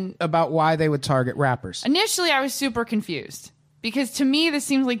 And about why they would target rappers. Initially, I was super confused. Because to me, this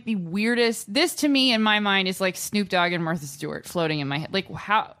seems like the weirdest. This, to me, in my mind, is like Snoop Dogg and Martha Stewart floating in my head. Like,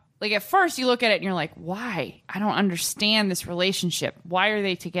 how? Like, at first, you look at it and you're like, why? I don't understand this relationship. Why are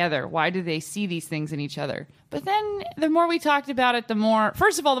they together? Why do they see these things in each other? But then the more we talked about it, the more,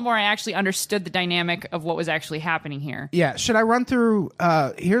 first of all, the more I actually understood the dynamic of what was actually happening here. Yeah. Should I run through?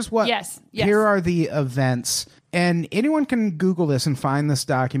 Here's what. Yes. Here are the events. And anyone can Google this and find this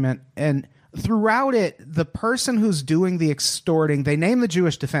document. And throughout it, the person who's doing the extorting, they name the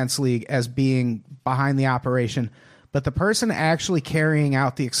Jewish Defense League as being behind the operation, but the person actually carrying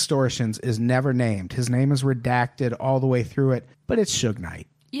out the extortions is never named. His name is redacted all the way through it, but it's Suge Knight.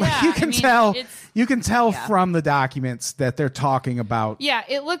 Yeah, like you can tell from the documents that they're talking about. Yeah,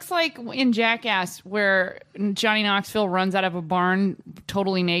 it looks like in Jackass where Johnny Knoxville runs out of a barn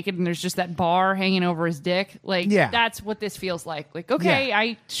totally naked and there's just that bar hanging over his dick. Like, that's what this feels like. Like,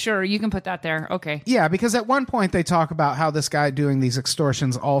 okay, sure, you can put that there. Okay. Yeah, because at one point they talk about how this guy doing these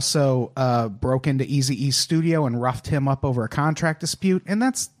extortions also broke into Eazy-E's studio and roughed him up over a contract dispute. And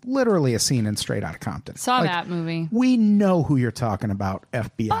that's literally a scene in Straight Outta Compton. Saw that movie. We know who you're talking about,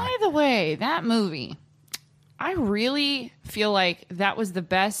 FBI. By the way, that movie, I really feel like that was the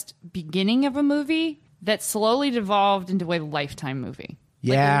best beginning of a movie that slowly devolved into a Lifetime movie.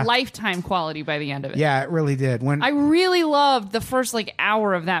 Yeah. Like Lifetime quality by the end of it. Yeah, it really did. I really loved the first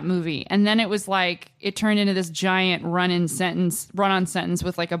hour of that movie. And then it was like, it turned into this giant run-on sentence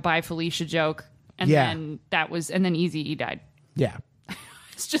with like a Bye Felicia joke. And then Eazy-E died. Yeah.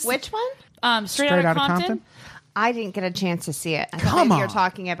 It's just Which one? Straight Outta Compton. I didn't get a chance to see it. I Come thought on. you're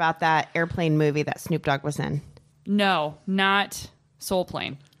talking about that airplane movie that Snoop Dogg was in. No, not Soul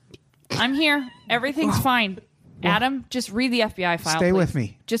Plane. I'm here. Everything's fine. Adam, just read the FBI file. Stay please. with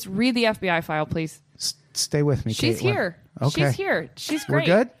me. Just read the FBI file, please. Stay with me, She's Caitlin. here. Okay. She's here. She's great.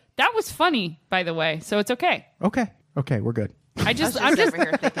 We're good? That was funny, by the way, so it's okay. Okay, we're good. I'm just over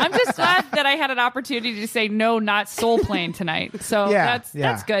here thinking I'm just glad that I had an opportunity to say no, not Soul Plane tonight. So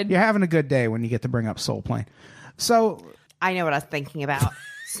that's good. You're having a good day when you get to bring up Soul Plane. So I know what I was thinking about.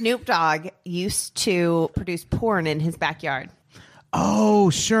 Snoop Dogg used to produce porn in his backyard. Oh,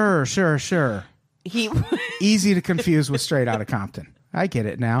 sure. He Easy to confuse with Straight Outta Compton. I get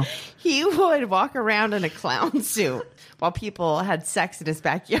it now. he would walk around in a clown suit while people had sex in his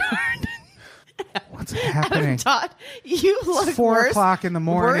backyard. What's happening? Todd, you look 4 o'clock in the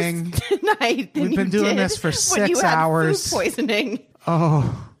morning. worse tonight than We've been you doing did this for when 6 you had hours. Food poisoning.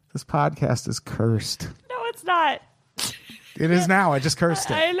 Oh, this podcast is cursed. No, it's not. It is now. I just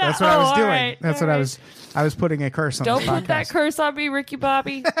cursed it. I know. That's what I was all doing. right, That's all what right. I was putting a curse on Don't this podcast. put that curse on me, Ricky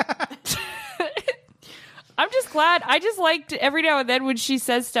Bobby. I'm just glad. I just liked every now and then when she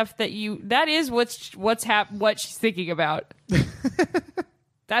says stuff that is what she's thinking about.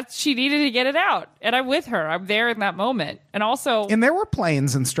 She needed to get it out, and I'm with her. I'm there in that moment, and also, And there were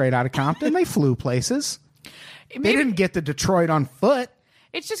planes in Straight Outta Compton. They flew places. They didn't get to Detroit on foot.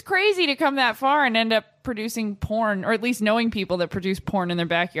 it's just crazy to come that far and end up producing porn, or at least knowing people that produce porn in their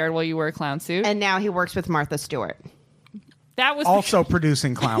backyard while you wear a clown suit. And now he works with Martha Stewart. That was Also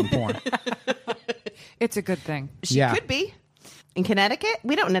producing clown porn. it's a good thing. She Yeah. could be. In Connecticut?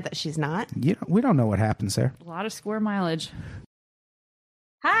 We don't know that she's not. We don't know what happens there. A lot of square mileage.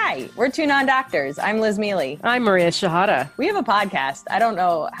 Hi, we're two non-doctors. I'm Liz Mealy. I'm Maria Shahada. We have a podcast. I don't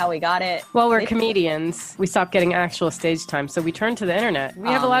know how we got it. Well, we're comedians. We stopped getting actual stage time, so we turned to the internet. We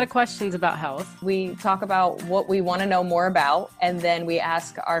have a lot of questions about health. We talk about what we want to know more about, and then we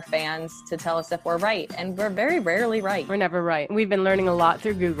ask our fans to tell us if we're right. And we're very rarely right. We're never right. We've been learning a lot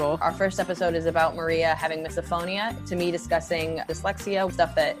through Google. Our first episode is about Maria having misophonia, to me discussing dyslexia,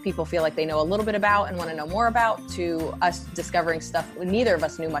 stuff that people feel like they know a little bit about and want to know more about, to us discovering stuff neither of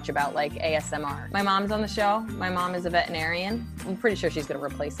us knew much about, like ASMR. My mom's on the show. My mom is a veterinarian. I'm pretty sure she's going to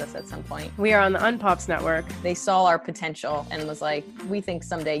replace us at some point. We are on the Unpops Network, They saw our potential and was like, we think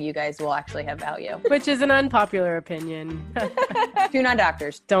someday you guys will actually have value. which is an unpopular opinion. Two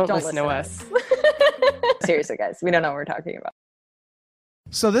non-doctors. Don't listen to us. Seriously, guys, we don't know what we're talking about.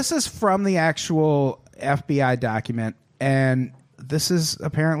 So this is from the actual FBI document, and this is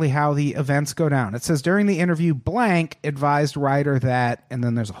apparently how the events go down. It says, during the interview, blank advised writer that, and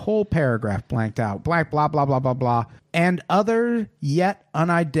then there's a whole paragraph blanked out, blank, blah, blah, blah, blah, blah, and others yet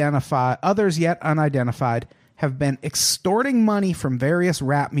unidentified have been extorting money from various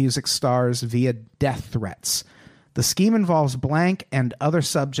rap music stars via death threats. The scheme involves blank and other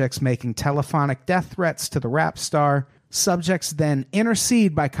subjects making telephonic death threats to the rap star. Subjects then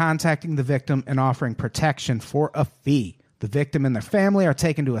intercede by contacting the victim and offering protection for a fee. The victim and their family are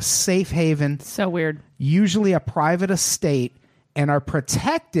taken to a safe haven, So weird. usually a private estate, and are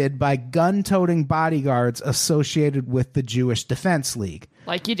protected by gun-toting bodyguards associated with the Jewish Defense League.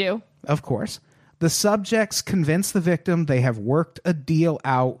 Like you do. Of course. The subjects convince the victim they have worked a deal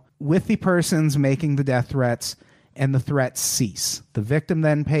out with the persons making the death threats, and the threats cease. The victim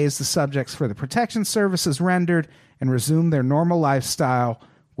then pays the subjects for the protection services rendered and resume their normal lifestyle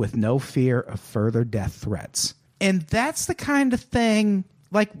with no fear of further death threats. And that's the kind of thing,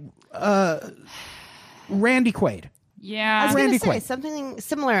 like Randy Quaid. Yeah. I was going Randy to say, Quaid. something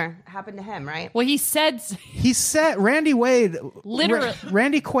similar happened to him, right? Well, he said He said, Randy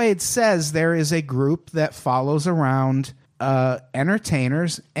Quaid says there is a group that follows around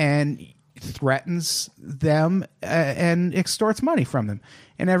entertainers and threatens them and extorts money from them.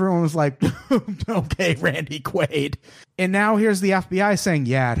 And everyone was like, okay, Randy Quaid. And now here's the FBI saying,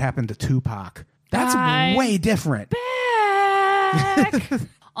 yeah, it happened to Tupac. That's way different. back.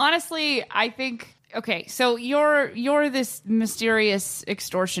 Honestly, I think, okay, so you're this mysterious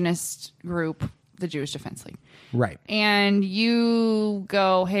extortionist group, the Jewish Defense League. Right. And you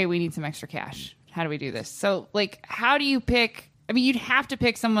go, hey, we need some extra cash. How do we do this? So, like, how do you pick? I mean, you'd have to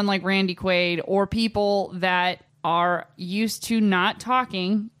pick someone like Randy Quaid or people that are used to not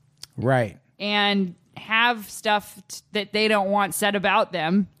talking Right. and have stuff that they don't want said about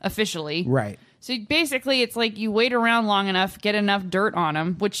them officially. Right. So basically, it's like you wait around long enough, get enough dirt on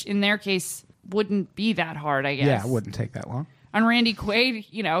them, which in their case wouldn't be that hard, I guess. Yeah, it wouldn't take that long. On Randy Quaid,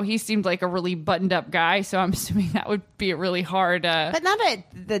 you know, he seemed like a really buttoned up guy, so I'm assuming that would be a really hard. But not at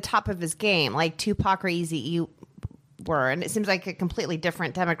the top of his game, like Tupac or Eazy-E were. And it seems like a completely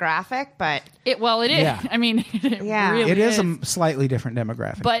different demographic, but... it is. Yeah. I mean, it Yeah. really It is a slightly different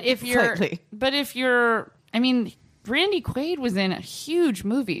demographic. But if Slightly. I mean, Randy Quaid was in huge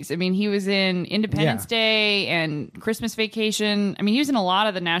movies. I mean, he was in Independence Day and Christmas Vacation. I mean, he was in a lot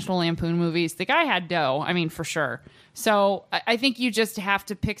of the National Lampoon movies. The guy had dough, I mean, for sure. So I think you just have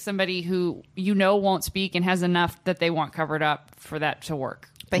to pick somebody who you know won't speak and has enough that they want covered up for that to work.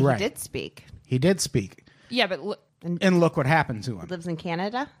 But Right. he did speak. He did speak. Yeah, but And look what happened to him. Lives in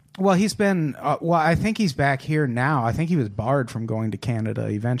Canada. Well, he's been... I think he's back here now. I think he was barred from going to Canada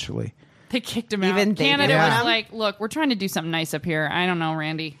eventually. They kicked him Even out. they Canada didn't was want him? like, look, we're trying to do something nice up here. I don't know,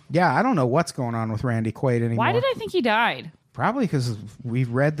 Randy. Yeah, I don't know what's going on with Randy Quaid anymore. Why did I think he died? Probably because we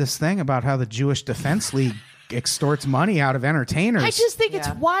read this thing about how the Jewish Defense League extorts money out of entertainers. I just think it's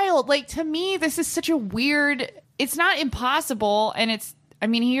wild. Like, to me, this is such a weird... It's not impossible, and it's... I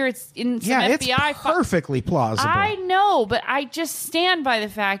mean, here it's in some FBI... it's perfectly plausible. I know, but I just stand by the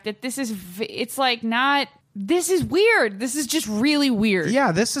fact that this is... It's like not... This is weird. This is just really weird.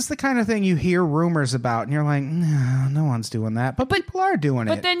 Yeah, this is the kind of thing you hear rumors about, and you're like, no one's doing that. But people are doing it.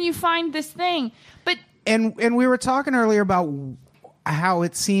 But then you find this thing. But And we were talking earlier about how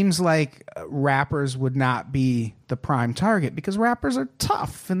it seems like rappers would not be the prime target because rappers are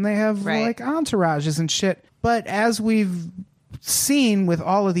tough and they have like entourages and shit. But as we've seen with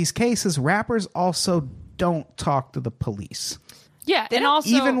all of these cases, rappers also don't talk to the police. yeah, and also...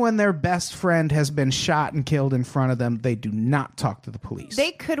 Even when their best friend has been shot and killed in front of them, they do not talk to the police.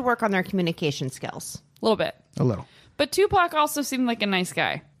 They could work on their communication skills. A little bit. A little. But Tupac also seemed like a nice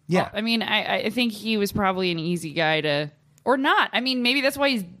guy. Yeah. Well, I mean, I think he was probably an easy guy to... Or not. I mean, maybe that's why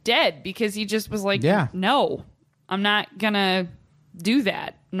he's dead, because he just was like, no, I'm not going to do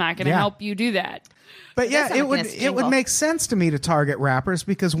that. I'm not going to help you do that. But yeah, sound like it would make sense to me to target rappers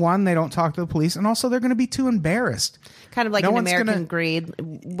because, one, they don't talk to the police, and also they're going to be too embarrassed. Kind of like an American Greed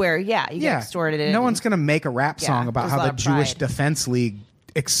where, you get extorted. No one's going to make a rap song about there's how a lot the of Jewish pride. Defense League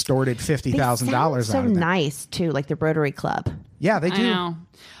extorted $50,000 out of so them. nice, too, like the Rotary Club. Yeah, they do. I know.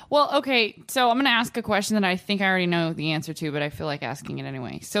 Well, okay, so I'm going to ask a question that I think I already know the answer to, but I feel like asking it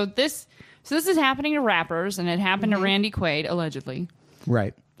anyway. So this is happening to rappers, and it happened to Randy Quaid, allegedly.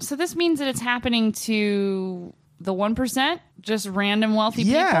 Right. So this means that it's happening to the 1%, just random wealthy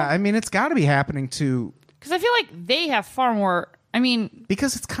people? Yeah, I mean, it's got to be happening to... Because I feel like they have far more... I mean...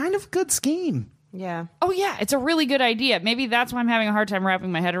 Because it's kind of a good scheme. Yeah. Oh, yeah, it's a really good idea. Maybe that's why I'm having a hard time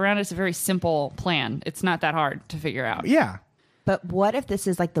wrapping my head around it. It's a very simple plan. It's not that hard to figure out. Yeah. But what if this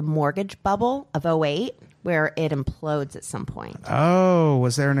is like the mortgage bubble of 2008 where it implodes at some point? Oh,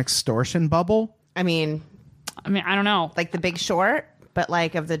 was there an extortion bubble? I mean, I don't know. like The Big Short, but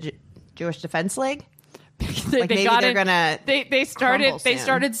like of the Jewish Defense League? they maybe got they're it. gonna They crumble soon.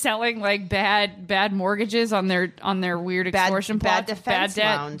 started selling like bad mortgages on their weird extortion bad plots, defense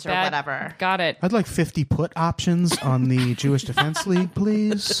debt, loans or whatever. Got it. I'd like 50 put options on the Jewish Defense League,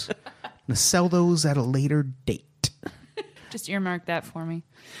 please. I'm going to sell those at a later date. Just earmark that for me.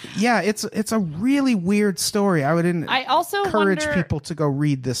 Yeah, it's a really weird story. I also encourage wonder- people to go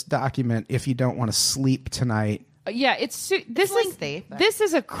read this document if you don't want to sleep tonight. Yeah, this lengthy, but- this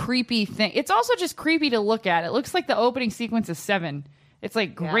is a creepy thing. It's also just creepy to look at. It looks like the opening sequence of Seven. It's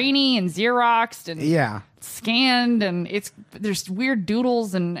like grainy and Xeroxed and scanned, and there's weird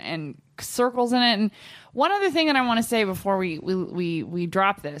doodles and circles in it. And one other thing that I want to say before we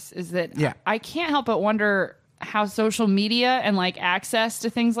drop this is that I can't help but wonder how social media and like access to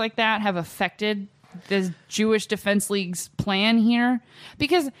things like that have affected the Jewish Defense League's plan here.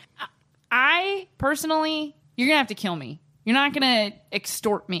 Because I personally, you're gonna have to kill me. You're not gonna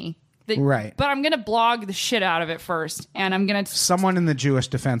extort me. Right. But I'm going to blog the shit out of it first. And I'm going to... Someone in the Jewish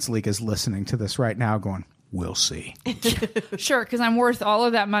Defense League is listening to this right now going, we'll see. Sure, because I'm worth all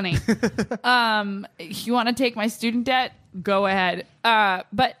of that money. You want to take my student debt? Go ahead.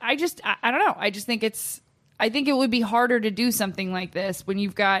 But I don't know. I just think I think it would be harder to do something like this when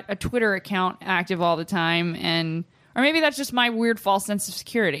you've got a Twitter account active all the time. Or maybe that's just my weird false sense of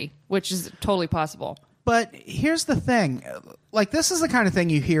security, which is totally possible. But here's the thing. Like, this is the kind of thing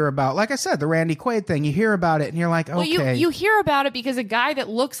you hear about. Like I said, the Randy Quaid thing. You hear about it, and you're like, okay. Well, you hear about it because a guy that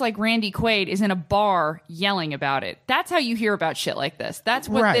looks like Randy Quaid is in a bar yelling about it. That's how you hear about shit like this. That's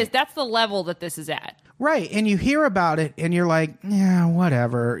what that's the level that this is at. Right. And you hear about it, and you're like, yeah,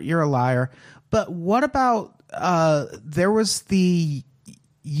 whatever. You're a liar. But what about, there was the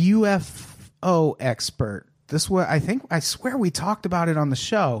UFO expert. I swear we talked about it on the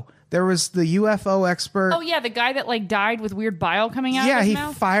show. There was the UFO expert. Oh, yeah, the guy that like died with weird bile coming out of his mouth? Yeah,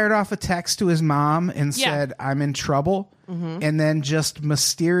 he fired off a text to his mom and said, I'm in trouble, and then just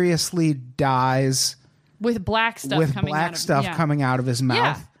mysteriously dies with black stuff coming out of his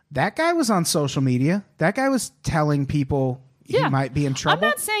mouth. Yeah. That guy was on social media. That guy was telling people he might be in trouble. I'm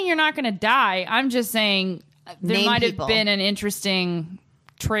not saying you're not going to die. I'm just saying there might have been an interesting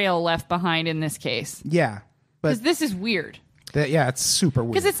trail left behind in this case. Yeah. Because this is weird. It's super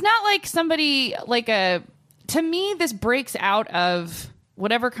weird. Because it's not like somebody to me, this breaks out of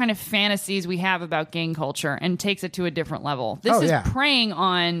whatever kind of fantasies we have about gang culture and takes it to a different level. This is preying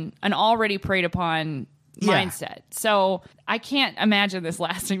on an already preyed upon mindset. So I can't imagine this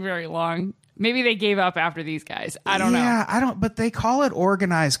lasting very long. Maybe they gave up after these guys. I don't know. Yeah, but they call it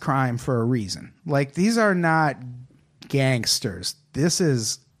organized crime for a reason. Like, these are not gangsters. This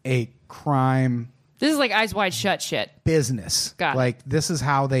is a crime This is like Eyes Wide Shut shit. business. Got it. Like, this is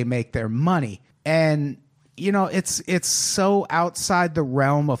how they make their money. And, you know, it's so outside the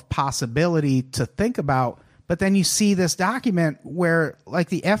realm of possibility to think about. But then you see this document where, like,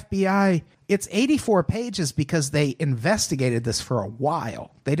 the FBI, it's 84 pages because they investigated this for a while.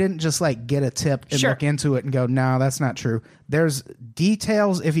 They didn't just, like, get a tip and look into it and go, no, that's not true. There's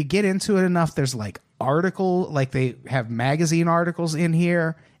details. If you get into it enough, there's, like, like, they have magazine articles in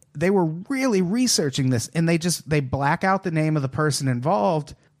here. They were really researching this, and they black out the name of the person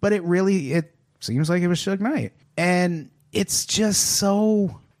involved, but it seems like it was Suge Knight. And it's just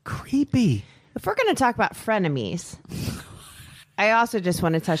so creepy. If we're going to talk about frenemies, I also just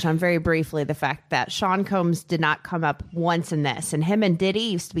want to touch on very briefly the fact that Sean Combs did not come up once in this, and him and Diddy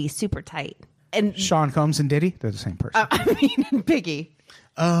used to be super tight. And Sean Combs and Diddy, they're the same person. I mean, Biggie.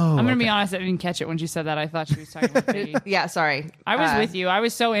 Oh, I'm going to be honest. I didn't catch it when she said that. I thought she was talking about Biggie. Yeah, sorry. I was with you. I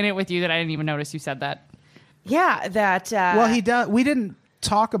was so in it with you that I didn't even notice you said that. Yeah, that. Well, he does. We didn't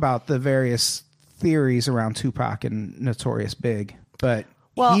talk about the various theories around Tupac and Notorious Big, but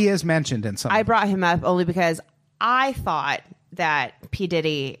he is mentioned in some. I brought him up only because I thought that P.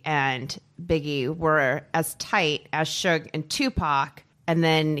 Diddy and Biggie were as tight as Suge and Tupac, and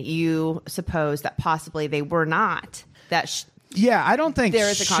then you suppose that possibly they were not. Yeah, I don't think there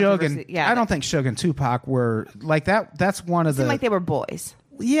is a Suge and controversy. Yeah, I don't think Suge and Tupac were like that. That's one of the. Like they were boys.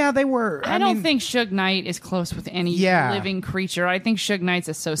 Yeah, they were. I don't think Suge Knight is close with any living creature. I think Suge Knight's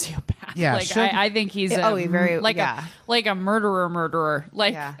a sociopath. Yeah, like I think he's a murderer, like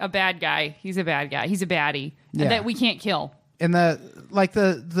a bad guy. He's a bad guy. He's a baddie that we can't kill. And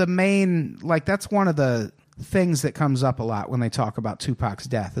the main, like, that's one of the things that comes up a lot when they talk about Tupac's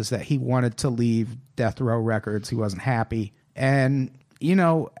death is that he wanted to leave Death Row Records. He wasn't happy. And, you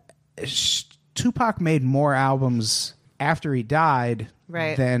know, Tupac made more albums after he died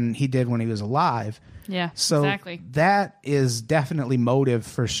than he did when he was alive. Yeah, so exactly. That is definitely motive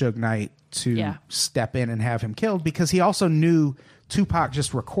for Suge Knight to step in and have him killed, because he also knew Tupac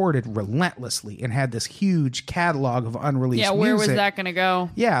just recorded relentlessly and had this huge catalog of unreleased music. Yeah, where was that going to go?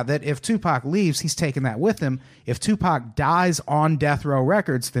 Yeah, that if Tupac leaves, he's taking that with him. If Tupac dies on Death Row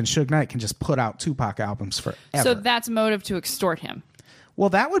Records, then Suge Knight can just put out Tupac albums forever. So that's motive to extort him. Well,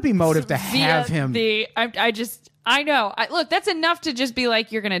 that would be motive to have him. I know. Look, that's enough to just be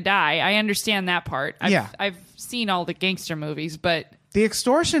like, you're going to die. I understand that part. I've seen all the gangster movies, but... The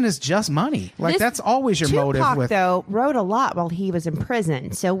extortion is just money. Like, that's always your motive. Tupac, though, wrote a lot while he was in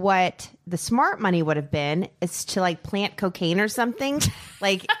prison. So what the smart money would have been is to, like, plant cocaine or something,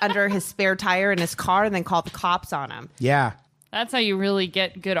 like, under his spare tire in his car and then call the cops on him. Yeah. That's how you really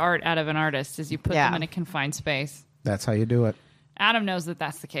get good art out of an artist, is you put them in a confined space. That's how you do it. Adam knows that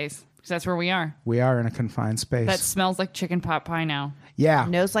that's the case, because that's where we are. We are in a confined space. That smells like chicken pot pie now. Yeah.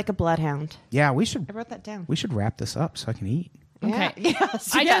 Nose like a bloodhound. Yeah, we should... I wrote that down. We should wrap this up so I can eat. Okay.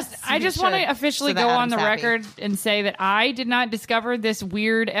 Yes, I just want to officially go on the record and say that I did not discover this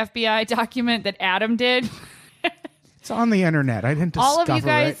weird FBI document that Adam did. It's on the internet. I didn't discover it. All of you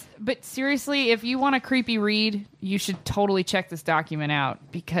guys, but seriously, if you want a creepy read, you should totally check this document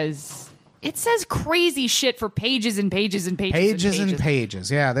out, because it says crazy shit for pages and pages and pages. Pages and pages.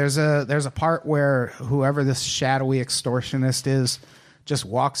 Yeah, there's a part where whoever this shadowy extortionist is just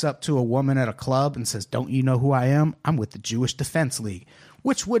walks up to a woman at a club and says, "Don't you know who I am? I'm with the Jewish Defense League,"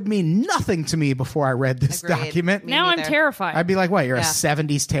 which would mean nothing to me before I read this document. Now I'm terrified. I'd be like, what, you're a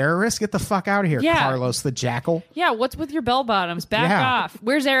 70s terrorist? Get the fuck out of here, Carlos the Jackal. Yeah, what's with your bell bottoms? Back off.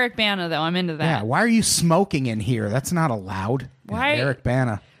 Where's Eric Bana, though? I'm into that. Yeah, why are you smoking in here? That's not allowed. Why? Yeah, Eric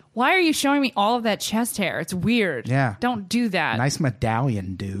Bana. Why are you showing me all of that chest hair? It's weird. Yeah. Don't do that. Nice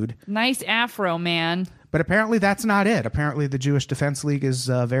medallion, dude. Nice afro, man. But apparently that's not it. Apparently the Jewish Defense League is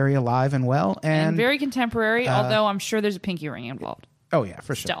very alive and well. And very contemporary, although I'm sure there's a pinky ring involved. Oh, yeah,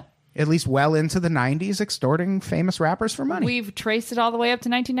 for sure. Still. At least well into the 90s, extorting famous rappers for money. We've traced it all the way up to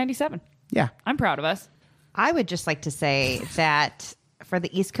 1997. Yeah. I'm proud of us. I would just like to say that for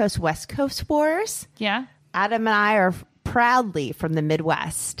the East Coast, West Coast wars, Adam and I are proudly from the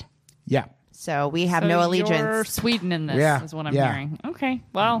Midwest. Yeah. So we have no allegiance. You're Sweden in this, is what I'm hearing. Okay,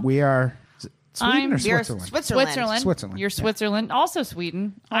 well. We are... Sweden or Switzerland? Switzerland. You're Switzerland. Also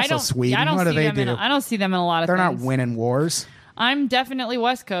Sweden. Also Sweden. I don't What do see they them do? I don't see them in a lot of They're things. not winning wars. I'm definitely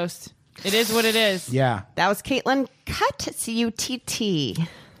West Coast. It is what it is. Yeah. That was Caitlin Cutt.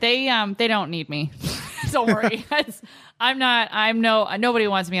 They don't need me. Don't worry. Nobody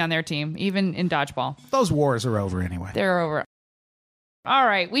wants me on their team, even in dodgeball. Those wars are over anyway. They're over. All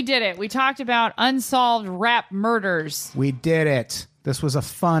right, we did it. We talked about unsolved rap murders. We did it. This was a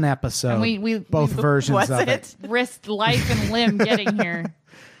fun episode. And both versions of it. Risked life and limb getting here.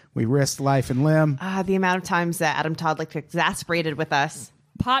 We risked life and limb. The amount of times that Adam Todd looked exasperated with us.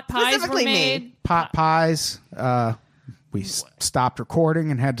 Pot pies were Specifically made. me. Pot pies. We stopped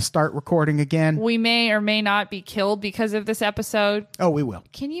recording and had to start recording again. We may or may not be killed because of this episode. Oh, we will.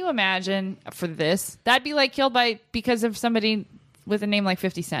 Can you imagine for this? That'd be like killed because of somebody with a name like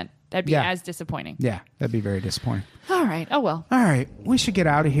 50 Cent. That'd be as disappointing. Yeah, that'd be very disappointing. All right. Oh, well. All right. We should get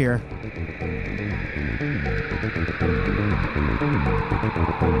out of here.